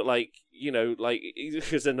 but like, you know, like,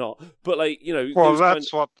 because they're not. But like, you know, well,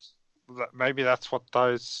 maybe that's what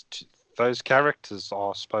those characters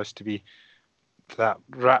are supposed to be. That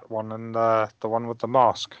rat one and the one with the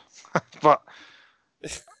mask, but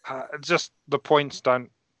just the points don't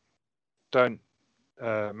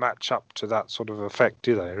match up to that sort of effect,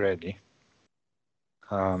 do they? Really?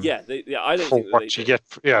 I don't for think what you get.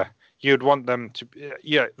 Yeah, you'd want them to.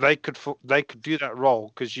 Yeah, they could do that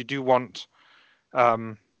role, because you do want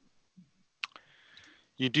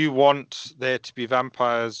there to be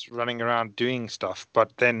vampires running around doing stuff.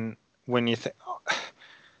 But then when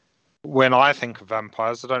I think of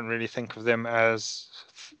vampires, I don't really think of them as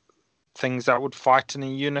things that would fight in a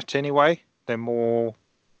unit anyway. They're more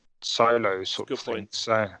solo sort of things.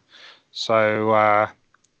 So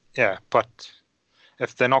yeah, but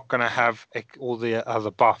if they're not going to have all the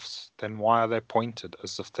other buffs, then why are they pointed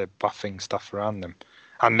as if they're buffing stuff around them?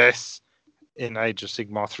 Unless in Age of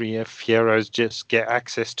Sigmar 3, if heroes just get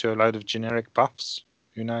access to a load of generic buffs,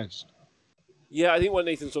 who knows? Yeah, I think what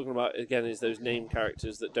Nathan's talking about again is those name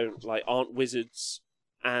characters that aren't wizards,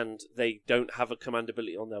 and they don't have a command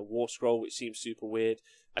ability on their war scroll, which seems super weird.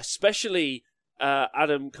 Especially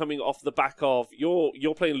Adam, coming off the back of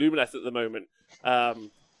you're playing Lumineth at the moment.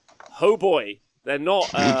 Oh boy, they're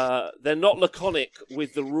not laconic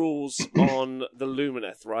with the rules on the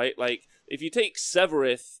Lumineth, right? Like, if you take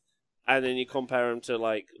Severith and then you compare him to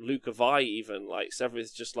like Lucavi, even like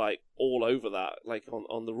Severith's just like all over that, like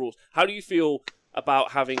on the rules. How do you feel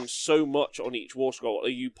about having so much on each war scroll? Are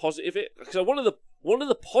you positive it? Because one of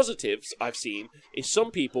the positives I've seen is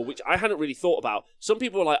some people, which I hadn't really thought about, some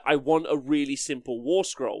people are like, I want a really simple war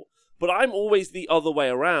scroll. But I'm always the other way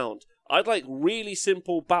around. I'd like really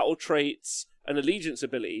simple battle traits and allegiance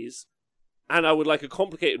abilities, and I would like a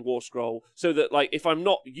complicated war scroll so that, like, if I'm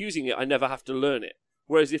not using it, I never have to learn it.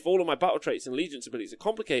 Whereas if all of my battle traits and allegiance abilities are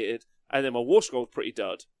complicated, and then my war scroll is pretty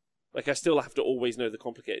dud, like, I still have to always know the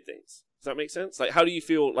complicated things. Does that make sense? Like, how do you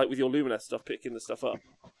feel, like, with your Lumineth stuff, picking the stuff up?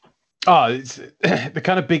 Oh, it's the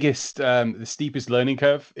kind of biggest, the steepest learning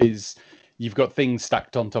curve is you've got things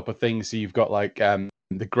stacked on top of things. So you've got like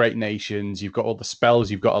the great nations. You've got all the spells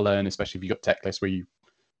you've got to learn, especially if you've got tech lists where you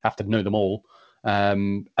have to know them all.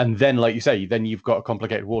 And then, like you say, then you've got a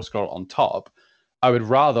complicated war scroll on top. I would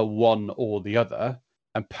rather one or the other.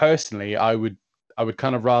 And personally, I would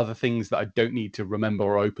kind of rather things that I don't need to remember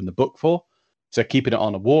or open the book for. So keeping it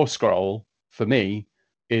on a war scroll for me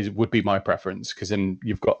would be my preference, because then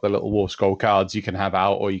you've got the little war scroll cards you can have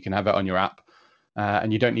out, or you can have it on your app,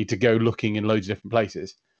 and you don't need to go looking in loads of different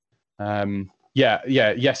places.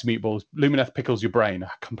 Yes, Meatballs. Lumineth pickles your brain. I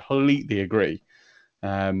completely agree.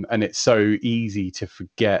 And it's so easy to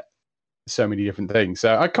forget so many different things.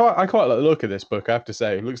 So I quite like the look of this book, I have to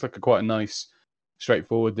say. It looks like quite a nice,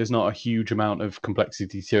 straightforward. There's not a huge amount of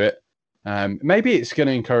complexity to it. Maybe it's going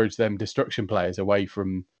to encourage them destruction players away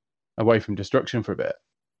from destruction for a bit.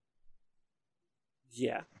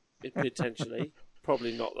 Yeah, potentially.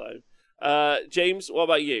 Probably not, though. James, what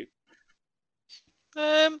about you?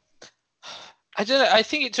 I don't know. I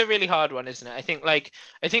think it's a really hard one, isn't it? I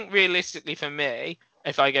think realistically for me,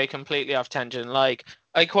 if I go completely off tangent, like,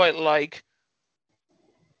 I quite like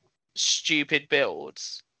stupid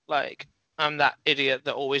builds. Like, I'm that idiot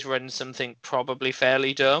that always runs something probably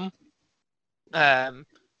fairly dumb.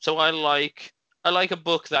 So I like a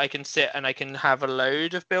book that I can sit and I can have a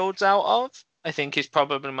load of builds out of. I think is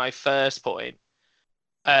probably my first point.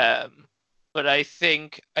 But I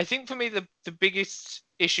think for me the biggest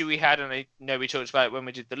issue we had, and I know we talked about it when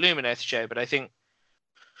we did the Lumineth show, but I think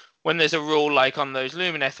when there's a rule like on those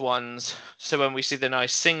Lumineth ones, so when we see the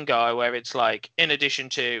nice Singar where it's like in addition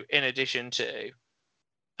to,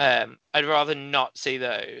 I'd rather not see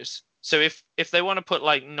those. So if they want to put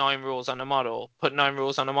like 9 rules on a model, put 9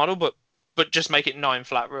 rules on a model, but just make it 9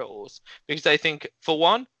 flat rules, because I think for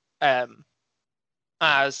one,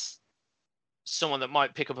 as someone that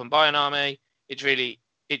might pick up and buy an army,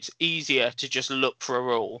 it's easier to just look for a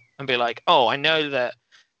rule and be like, oh, I know that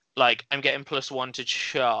like I'm getting +1 to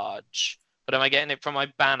charge, but am I getting it from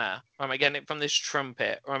my banner, or am I getting it from this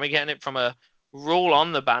trumpet, or am I getting it from a rule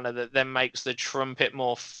on the banner that then makes the trumpet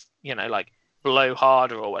more, like blow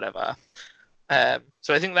harder or whatever.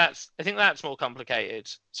 So I think that's more complicated.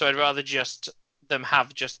 So I'd rather just them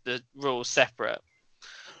have just the rules separate.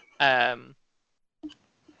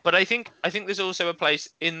 But I think there's also a place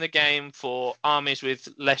in the game for armies with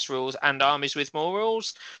less rules and armies with more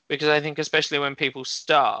rules, because I think especially when people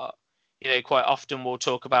start, quite often we'll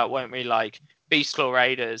talk about, won't we, like Beastclaw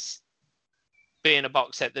Raiders being a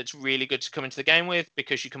box set that's really good to come into the game with,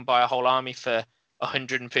 because you can buy a whole army for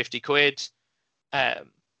 150 quid. And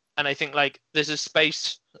I think like there's a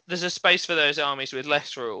space for those armies with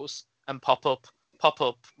less rules and pop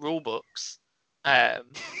up rule books. And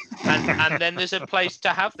then there's a place to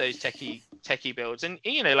have those techie builds, and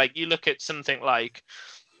like you look at something like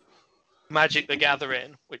Magic the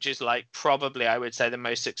Gathering, which is like probably, I would say, the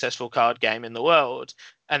most successful card game in the world,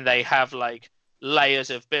 and they have like layers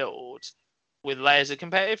of build with layers of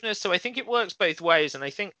competitiveness. So I think it works both ways, and I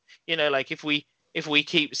think like if we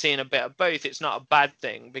keep seeing a bit of both, it's not a bad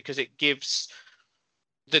thing, because it gives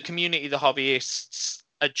the community, the hobbyists,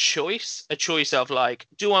 a choice of like,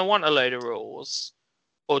 do I want a load of rules,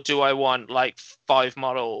 or do I want like 5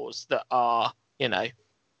 models that are,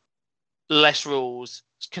 less rules,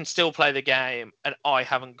 can still play the game, and I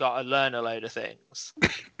haven't got to learn a load of things.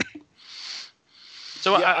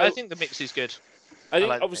 So yeah, I think the mix is good. I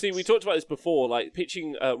think obviously we talked about this before, like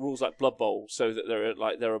pitching rules like Blood Bowl, so that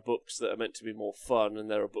there are books that are meant to be more fun, and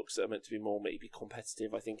there are books that are meant to be more maybe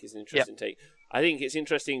competitive. I think is an interesting take. I think it's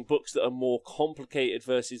interesting books that are more complicated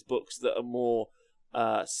versus books that are more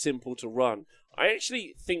simple to run. I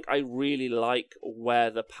actually think I really like where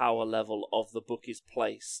the power level of the book is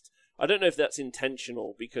placed. I don't know if that's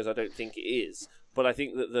intentional, because I don't think it is, but I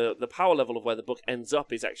think that the power level of where the book ends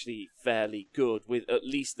up is actually fairly good, with at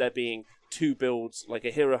least there being 2 builds, like a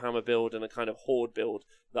Hero Hammer build and a kind of Horde build,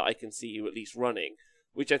 that I can see you at least running,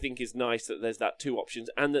 which I think is nice that there's that 2 options,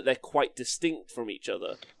 and that they're quite distinct from each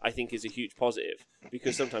other, I think is a huge positive,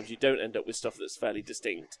 because sometimes you don't end up with stuff that's fairly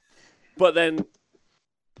distinct. But then,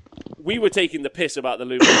 we were taking the piss about the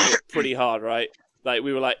Lumineth pretty hard, right? Like,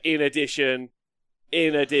 we were like, in addition,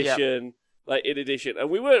 like, in addition. And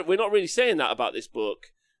we're not really saying that about this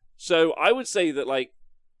book. So I would say that, like,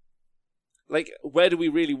 where do we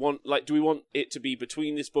really want, like, do we want it to be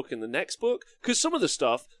between this book and the next book? Because some of the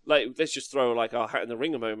stuff, like, let's just throw, like, our hat in the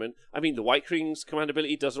ring a moment. I mean, the White King's command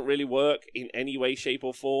ability doesn't really work in any way, shape,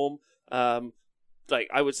 or form. Like,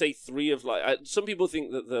 I would say 3 of, like, some people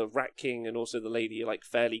think that the Rat King and also the Lady are, like,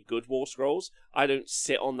 fairly good war scrolls. I don't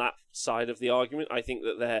sit on that side of the argument. I think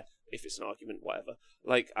that they're, if it's an argument, whatever,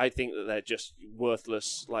 like, I think that they're just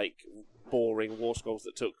worthless, like, boring War Scrolls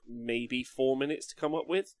that took maybe 4 minutes to come up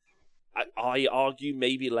with. I argue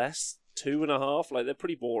maybe less, 2.5. Like, they're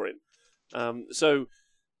pretty boring. So,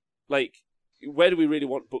 like, where do we really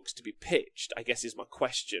want books to be pitched, I guess is my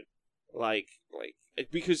question. Like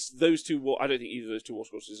because those two, I don't think either of those two War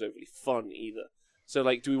Scrolls is overly fun either. So,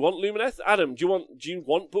 like, do we want Lumineth? Adam, do you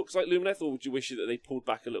want books like Lumineth, or would you wish that they pulled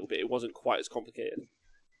back a little bit? It wasn't quite as complicated.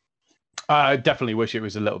 I definitely wish it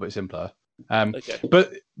was a little bit simpler. Okay.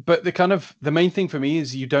 But the main thing for me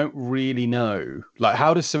is you don't really know. Like,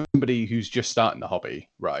 how does somebody who's just starting the hobby,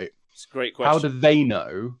 right? It's a great question. How do they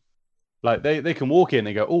know? Like, they can walk in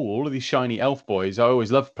and go, oh, all of these shiny elf boys. I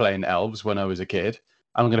always loved playing elves when I was a kid.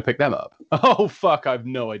 I'm going to pick them up. Oh, fuck, I have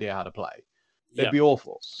no idea how to play. They'd be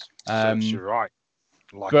awful. You're right.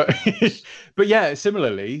 But yeah,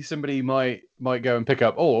 similarly, somebody might go and pick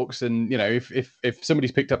up orcs, and if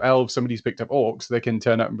somebody's picked up elves, somebody's picked up orcs, they can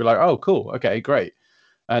turn up and be like, oh, cool, okay, great,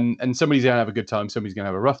 and somebody's gonna have a good time, somebody's gonna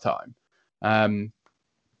have a rough time.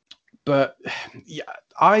 But yeah,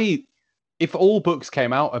 if all books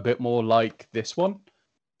came out a bit more like this one,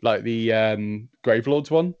 like the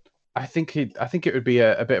Gravelords one, I think it would be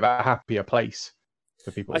a bit of a happier place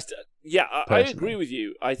for people. I agree with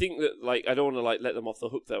you. I think that, like, I don't want to, like, let them off the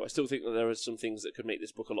hook, though. I still think that there are some things that could make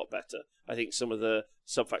this book a lot better. I think some of the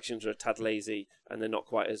sub-factions are a tad lazy, and they're not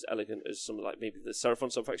quite as elegant as some, like, maybe the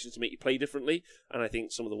Seraphon sub-factions to make you play differently, and I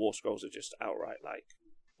think some of the War Scrolls are just outright, like,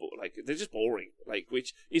 they're just boring, like,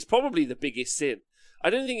 which is probably the biggest sin. I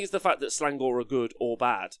don't think it's the fact that Slangor are good or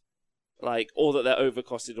bad, like, or that they're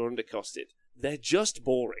overcosted or undercosted. They're just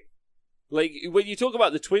boring. Like, when you talk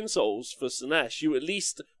about the Twin Souls for Slaanesh, you at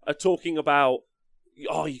least are talking about,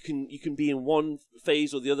 oh, you can be in one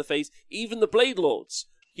phase or the other phase. Even the Blade Lords,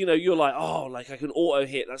 you're like, oh, like, I can auto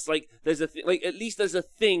hit. That's like, there's like, at least there's a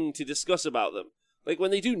thing to discuss about them. Like,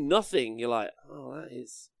 when they do nothing, you're like, oh, that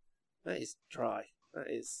is dry. That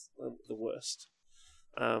is the worst.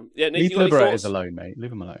 Yeah, Nate, leave you got any Liberators thoughts? alone, mate.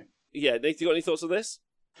 Leave them alone. Yeah, Nate, you got any thoughts on this?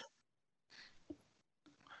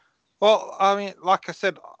 Well, I mean, like I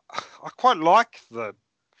said, I quite like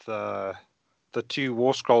the two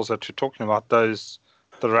War Scrolls that you're talking about, those,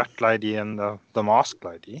 the Rat Lady and the Mask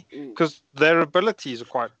Lady, because their abilities are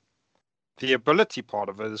quite, the ability part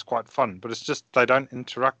of it is quite fun, but it's just they don't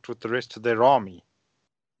interact with the rest of their army,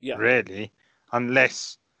 really,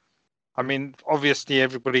 unless, I mean, obviously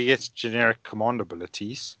everybody gets generic command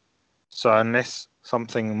abilities, so unless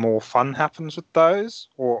something more fun happens with those,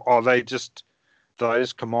 or are they just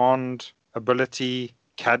those command ability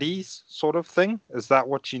caddies sort of thing? Is that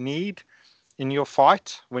what you need in your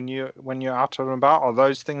fight when you're out and about? Are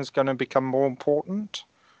those things going to become more important?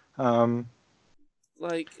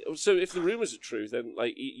 Like, so if the rumors are true, then,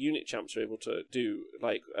 like, unit champs are able to do,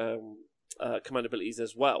 like, command abilities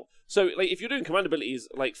as well. So, like, if you're doing command abilities,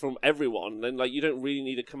 like, from everyone, then, like, you don't really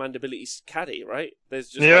need a command abilities caddy, right? There's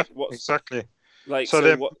just, like, what's exactly. Like, so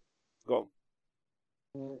then, what? Go on.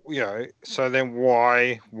 So then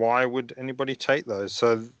why would anybody take those?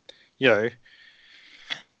 So,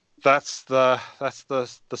 that's the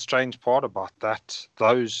strange part about that.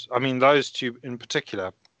 Those two in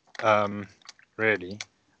particular, really.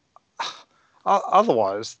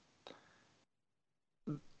 Otherwise,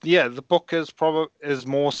 the book is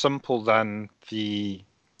more simple than the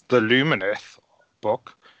Lumineth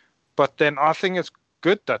book, but then I think it's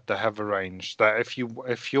good that they have arranged that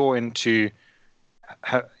if you're into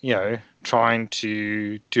trying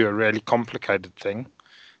to do a really complicated thing,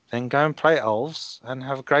 then go and play elves and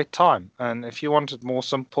have a great time. And if you want it more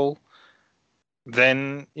simple,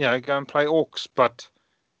 then go and play orcs. But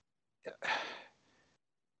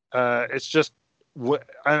it's just,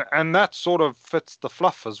 and that sort of fits the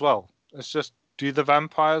fluff as well. It's just, do the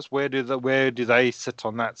vampires, where do they sit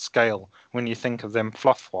on that scale when you think of them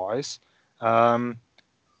fluff wise?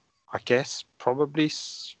 I guess probably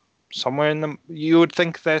somewhere in them. You would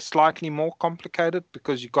think they're slightly more complicated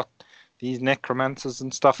because you've got these necromancers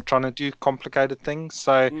and stuff trying to do complicated things.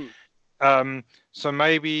 So, so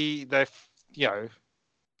maybe they've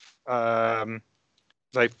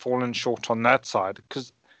fallen short on that side,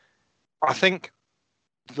 because I think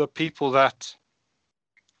the people that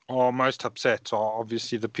are most upset are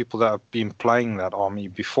obviously the people that have been playing that army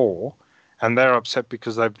before, and they're upset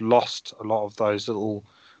because they've lost a lot of those little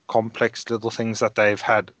complex little things that they've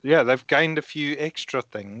had. Yeah, they've gained a few extra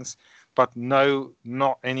things, but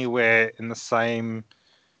not anywhere in the same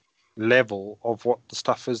level of what the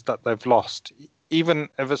stuff is that they've lost. Even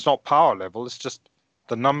if it's not power level, it's just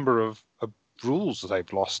the number of rules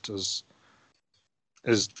they've lost is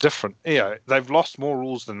different. They've lost more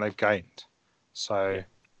rules than they've gained. So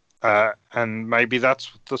And maybe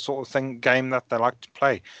that's the sort of game that they like to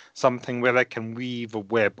play. Something where they can weave a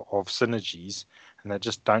web of synergies, and they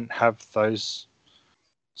just don't have those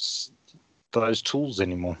tools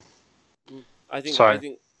anymore. I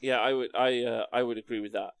think, yeah, I would agree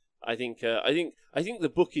with that. I think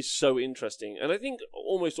the book is so interesting, and I think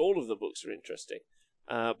almost all of the books are interesting,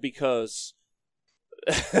 because,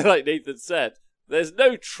 like Nathan said, there's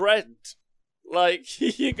no trend. Like,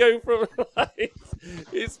 you go from, like,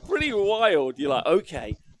 it's pretty wild. You're like,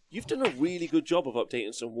 okay, you've done a really good job of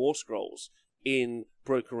updating some War Scrolls in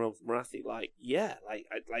Broken Realm from Marathi. Like, yeah,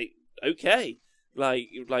 okay.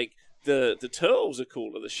 Like the turtles are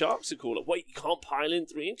cooler, the sharks are cooler. Wait, you can't pile in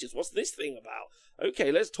 3 inches. What's this thing about?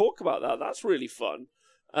 Okay, let's talk about that. That's really fun.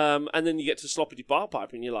 And then you get to Sloppity Bar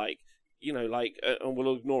Piper, and you're like, and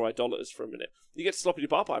we'll ignore idolaters for a minute. You get to Sloppity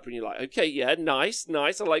Bar Piper, and you're like, okay, yeah, nice.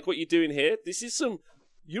 I like what you're doing here. This is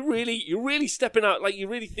you're really stepping out. Like, you're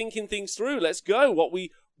really thinking things through. Let's go. What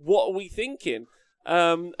are we thinking?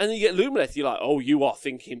 And then you get Lumineth. You're like, oh, you are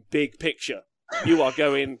thinking big picture. You are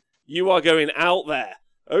going out there.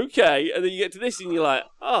 Okay. And then you get to this, and you're like,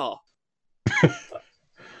 oh,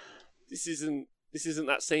 this isn't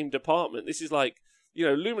that same department. This is like,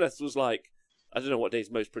 Lumineth was like, I don't know what day is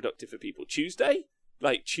most productive for people. Tuesday,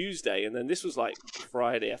 and then this was like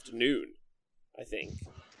Friday afternoon, I think,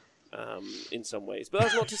 in some ways. But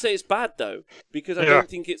that's not to say it's bad though, because I don't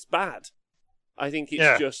think it's bad. I think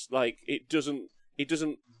it's just like it doesn't. I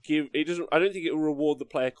don't think it will reward the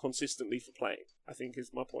player consistently for playing, I think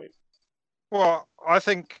is my point. Well, I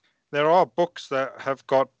think there are books that have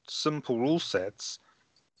got simple rule sets,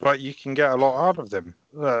 but you can get a lot out of them,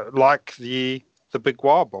 like the Big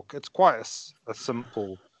War book. It's quite a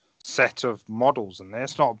simple set of models in there.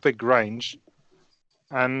 It's not a big range,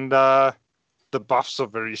 and the buffs are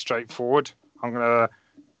very straightforward. I'm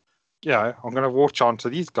gonna watch onto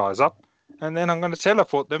these guys up, and then I'm gonna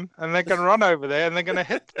teleport them, and they're gonna run over there, and they're gonna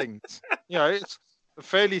hit things. It's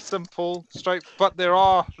fairly simple, straight. But there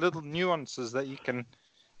are little nuances that you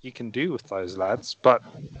can do with those lads. But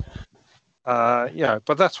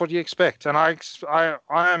but that's what you expect, and I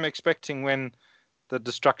am expecting when the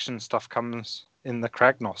destruction stuff comes in the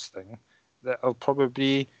Kragnos thing, that'll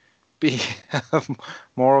probably be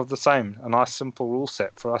more of the same. A nice simple rule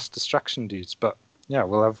set for us destruction dudes. But yeah,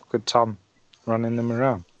 we'll have a good time running them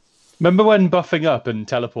around. Remember when buffing up and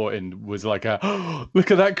teleporting was like look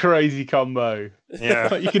at that crazy combo. Yeah.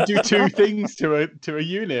 Like you could do 2 things to a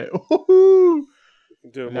unit. Woo-hoo! You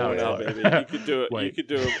can do them all now, baby. You could do it. You could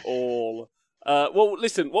do them all. Well,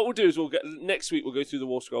 listen. What we'll do is next week we'll go through the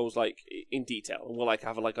War Scrolls in detail, and we'll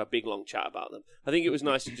have a big long chat about them. I think it was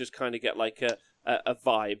nice to just kind of get a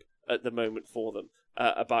vibe at the moment for them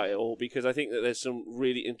about it all, because I think that there's some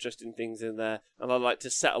really interesting things in there, and I'd like to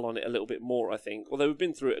settle on it a little bit more. I think, although we've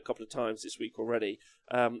been through it a couple of times this week already,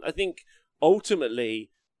 I think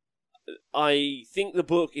ultimately, I think the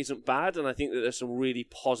book isn't bad, and I think that there's some really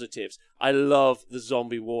positives. I love the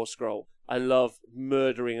zombie War Scroll. I love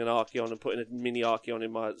murdering an Archeon and putting a mini Archeon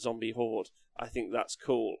in my zombie horde. I think that's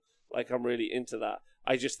cool. I'm really into that.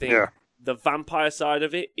 I just think the vampire side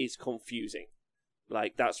of it is confusing.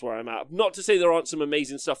 That's where I'm at. Not to say there aren't some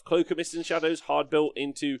amazing stuff. Cloak of Mist and Shadows, hard built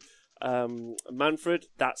into Manfred.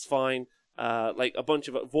 That's fine. A bunch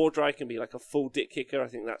of Vordry can be a full dick kicker. I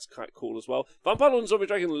think that's quite cool as well. Vampire and Zombie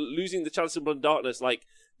Dragon losing the Chalice of Blood and Darkness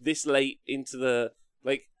this late into the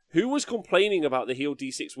who was complaining about the heal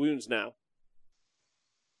D6 wounds now?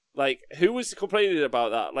 Who was complaining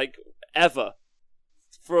about that? Ever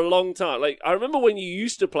for a long time. I remember when you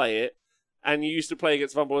used to play it, and you used to play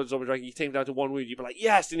against Vampire and Zombie Dragon. You came down to 1 wound. You'd be like,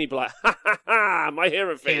 yes, and he'd be like, ha ha ha, my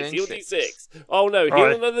hero face, heal D6. Oh no,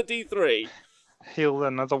 heal another D3. Heal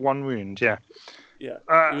another 1 wound, yeah. Yeah,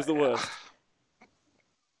 he was the worst.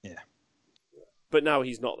 Yeah. But now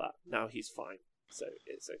he's not that. Now he's fine. So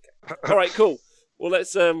it's okay. All right, cool. Well,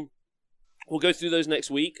 let's we'll go through those next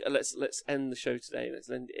week. Let's end the show today. Let's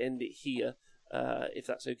end it here, if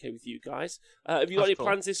that's okay with you guys. Have you got any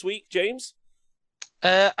plans this week, James?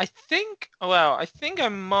 I think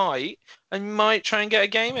I might try and get a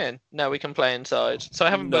game in. No, we can play inside. So I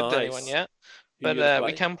haven't booked anyone yet. But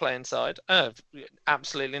we can play inside.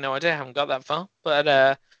 Absolutely no idea. I haven't got that far.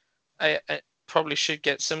 But I probably should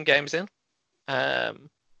get some games in.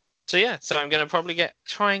 So I'm going to probably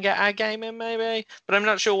try and get a game in maybe. But I'm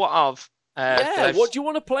not sure what of. What do you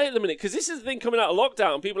want to play at the minute? Because this is the thing coming out of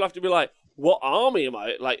lockdown. And people have to be like, what army am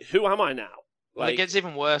I? Who am I now? Well, it gets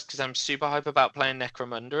even worse because I'm super hype about playing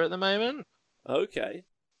Necromunda at the moment. Okay.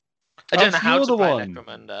 I don't know how to play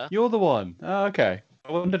Necromunda. You're the one. Oh, okay.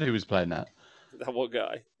 I wondered who was playing that. that one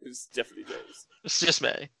guy. It's definitely James. It's just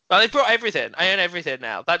me. Well, they brought everything. I own everything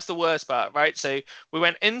now. That's the worst part, right? So we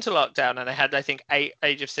went into lockdown and I had, I think, 8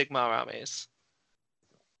 Age of Sigmar armies.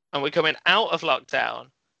 And we're coming out of lockdown,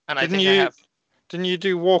 and I think I have... Didn't you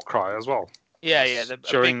do Warcry as well? Yeah.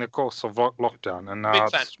 During the course of lockdown, and now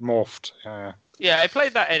it's morphed. Yeah, I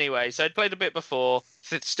played that anyway. So I'd played a bit before.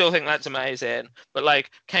 Still think that's amazing. But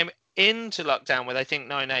like, came into lockdown with, I think,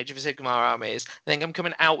 9 Age of Sigmar armies. I think I'm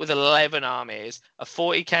coming out with 11 armies, a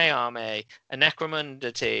 40k army, a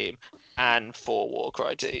Necromunda team, and 4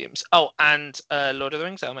 Warcry teams. Oh, and Lord of the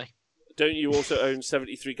Rings army. Don't you also own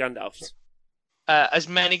 73 Gandalfs? As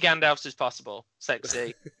many Gandalfs as possible.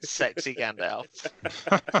 Sexy Gandalf.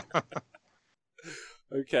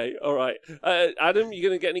 Okay, all right. Adam, you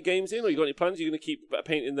going to get any games in, or you got any plans? You're going to keep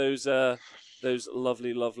painting those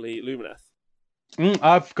lovely Lumineth?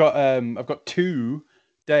 I've got 2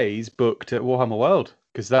 days booked at Warhammer World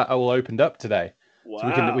because that all opened up today. Wow.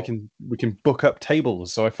 So we can book up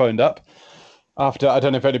tables. So I phoned up after, I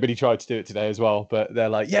don't know if anybody tried to do it today as well, but they're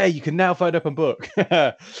like, yeah, you can now phone up and book.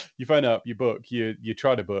 You phone up, you book, you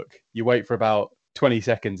try to book, you wait for about 20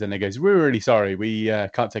 seconds, and it goes, we're really sorry, we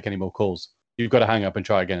can't take any more calls. You've got to hang up and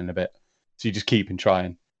try again in a bit. So you just keep and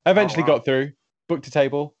trying. I eventually got through, booked a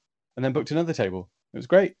table, and then booked another table. It was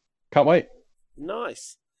great. Can't wait.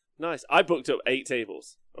 Nice. I booked up 8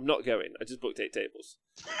 tables. I'm not going. I just booked 8 tables.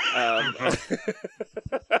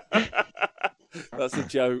 That's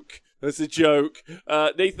a joke.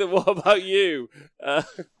 Nathan, what about you?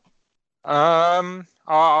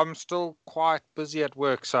 I'm still quite busy at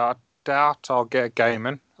work, so I doubt I'll get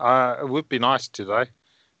gaming. It would be nice today.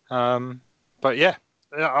 But yeah,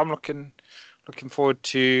 I'm looking forward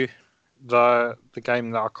to the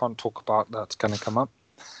game that I can't talk about that's going to come up.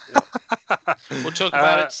 We'll talk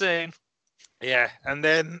about it soon. Yeah, and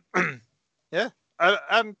then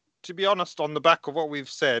and to be honest, on the back of what we've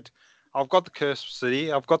said, I've got the Cursed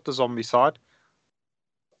City, I've got the zombie side.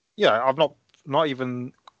 Yeah, I've not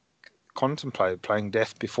even contemplated playing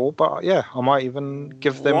Death before, but yeah, I might even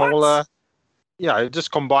give them all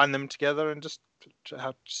just combine them together and just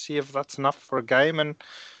see if that's enough for a game and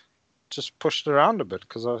just push it around a bit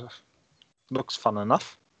because it looks fun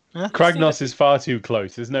enough. Yeah. Kragnos is far too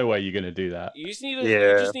close. There's no way you're going to do that. You just need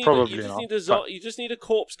you just need a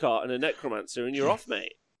corpse cart and a necromancer, and you're off,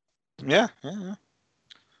 mate. Yeah.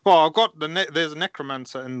 Well, I've got there's a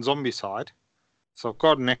necromancer in zombie side, so I've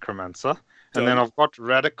got a necromancer, and then I've got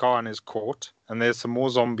Radikar in his court, and there's some more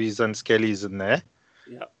zombies and skellies in there.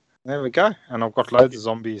 Yeah. There we go, and I've got loads of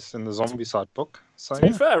zombies in the zombie side book. So to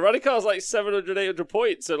be fair, Radicar's like 700, 800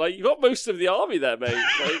 points, so like you got most of the army there, mate.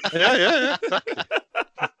 Like... yeah. Exactly.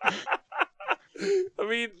 I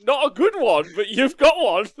mean, not a good one, but you've got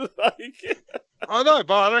one. I know,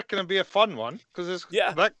 but I reckon it'll be a fun one because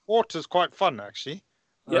that quarter's quite fun actually.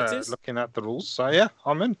 Yeah, it is. Looking at the rules, so yeah,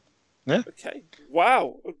 I'm in. Yeah. Okay.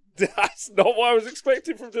 Wow, that's not what I was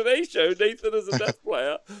expecting from today's show. Nathan as a Death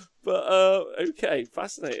player, but okay,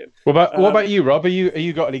 fascinating. What about you, Rob? Are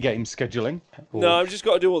you got any games scheduling? Or... No, I've just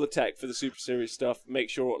got to do all the tech for the Super Series stuff. Make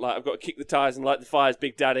sure, like, I've got to kick the tires and light the fires,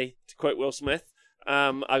 Big Daddy, to quote Will Smith.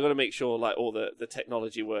 I got to make sure like all the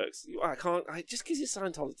technology works. I can't. Just because he's a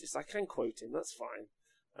Scientologist, I can quote him. That's fine.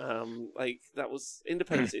 Like that was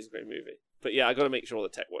Independence Day is a great movie, but yeah, I got to make sure all the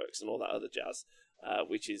tech works and all that other jazz,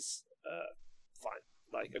 which is fine.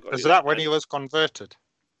 Like, is that when he was converted?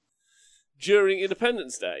 During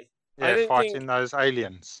Independence Day? Yeah, fighting those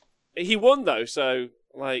aliens. He won though, so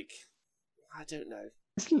like, I don't know.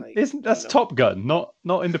 Isn't that's Top Gun, not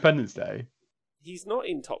Independence Day? He's not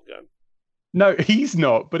in Top Gun. No, he's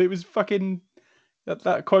not. But it was fucking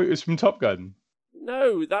that quote is from Top Gun.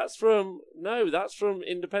 No, that's from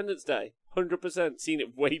Independence Day. 100%. Seen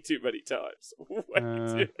it way too many times.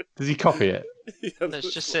 Does he copy it? Yeah,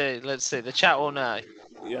 let's see. The chat will know.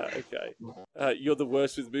 Yeah, okay. You're the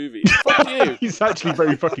worst with movies. Fuck you. He's actually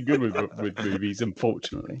very fucking good with movies,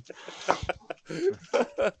 unfortunately.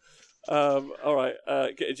 All right.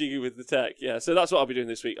 Getting jiggy with the tech. Yeah, so that's what I'll be doing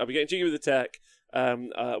this week. I'll be getting jiggy with the tech.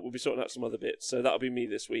 We'll be sorting out some other bits, so that'll be me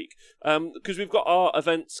this week. Because we've got our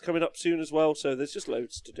events coming up soon as well, so there's just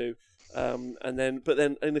loads to do. But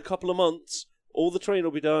then in a couple of months, all the training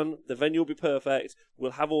will be done, the venue will be perfect,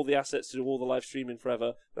 we'll have all the assets to do all the live streaming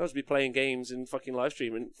forever. I'll just be playing games and fucking live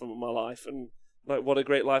streaming from my life, and like what a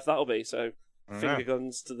great life that'll be. So finger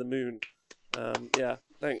guns to the moon. Yeah,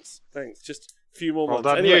 thanks. Just a few more months.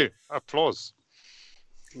 Well done, anyway. You. Applause.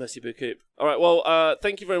 Merci beaucoup. All right, well,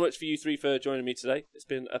 thank you very much for you three for joining me today. It's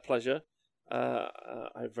been a pleasure.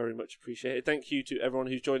 I very much appreciate it. Thank you to everyone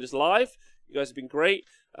who's joined us live. You guys have been great.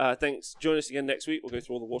 Thanks. Join us again next week. We'll go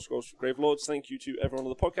through all the War Scrolls from Gravelords. Thank you to everyone on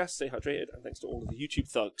the podcast. Stay hydrated. And thanks to all of the YouTube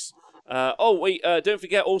thugs. Don't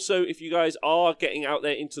forget also, if you guys are getting out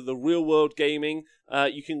there into the real world gaming,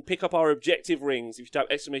 you can pick up our objective rings. If you type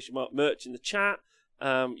 !merch in the chat,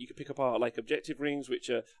 you can pick up our objective rings,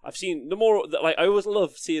 which I've seen the more I always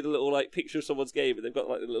love seeing a little picture of someone's game and they've got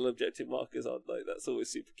the little objective markers on. That's always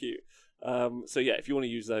super cute. So yeah, if you want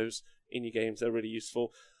to use those in your games, they're really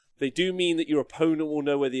useful. They do mean that your opponent will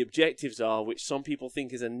know where the objectives are, which some people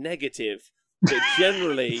think is a negative, but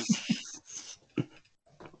generally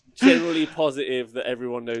positive that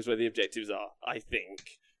everyone knows where the objectives are, I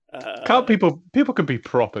think. Can't people can be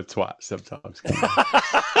proper twats sometimes.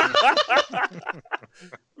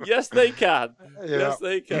 Yes, they can. Yeah. Yes,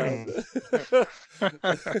 they can.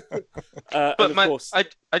 But of course, I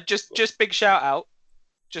just big shout out,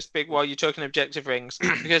 while you're talking objective rings,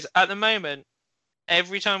 because at the moment,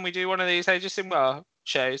 every time we do one of these Aegis in War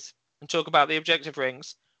shows and talk about the objective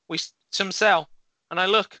rings, some sell, and I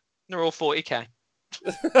look, they're all 40k.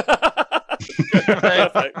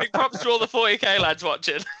 Big props to all the 40k lads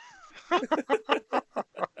watching. all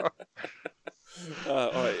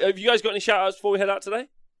right. Have you guys got any shout outs before we head out today?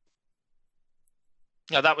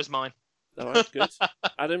 No, that was mine. All right, good.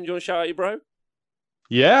 Adam, do you want to shout out your bro?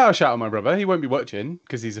 Yeah, I'll shout out my brother. He won't be watching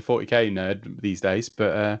because he's a 40k nerd these days.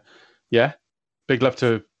 But yeah, big love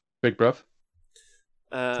to Big Bruv.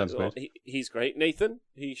 Sounds good. He's great. Nathan,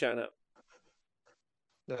 who are you shouting out?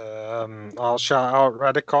 I'll shout out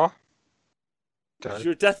Radikar.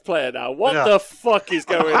 You're a death player now. What the fuck is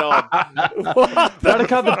going on?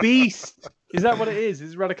 Radikar the Beast. Is that what it is?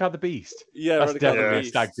 Is Radikar the Beast? Yeah, that's Radikar definitely the a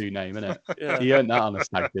Beast. stag do name, isn't it? Yeah. He earned that on a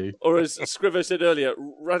stag do. Or as Scrivo said earlier,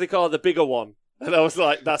 Radikar the bigger one. And I was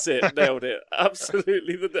like, that's it. Nailed it.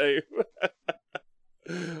 Absolutely the name.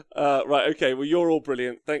 Right, okay. Well, you're all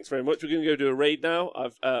brilliant. Thanks very much. We're going to go do a raid now.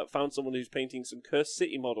 I've found someone who's painting some Cursed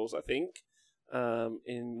City models, I think.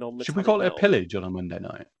 In non-metallic Should we call it a metal. pillage on a Monday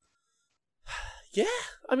night? Yeah.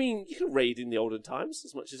 I mean, you can raid in the olden times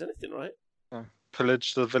as much as anything, right?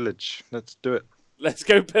 Pillage the village. Let's do it. Let's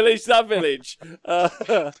go pillage that village.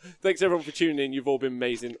 Thanks everyone for tuning in. You've all been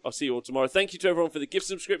amazing. I'll see you all tomorrow. Thank you to everyone for the gift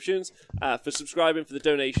subscriptions, for subscribing, for the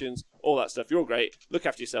donations, all that stuff. You're all great. Look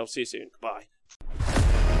after yourselves. See you soon. Goodbye.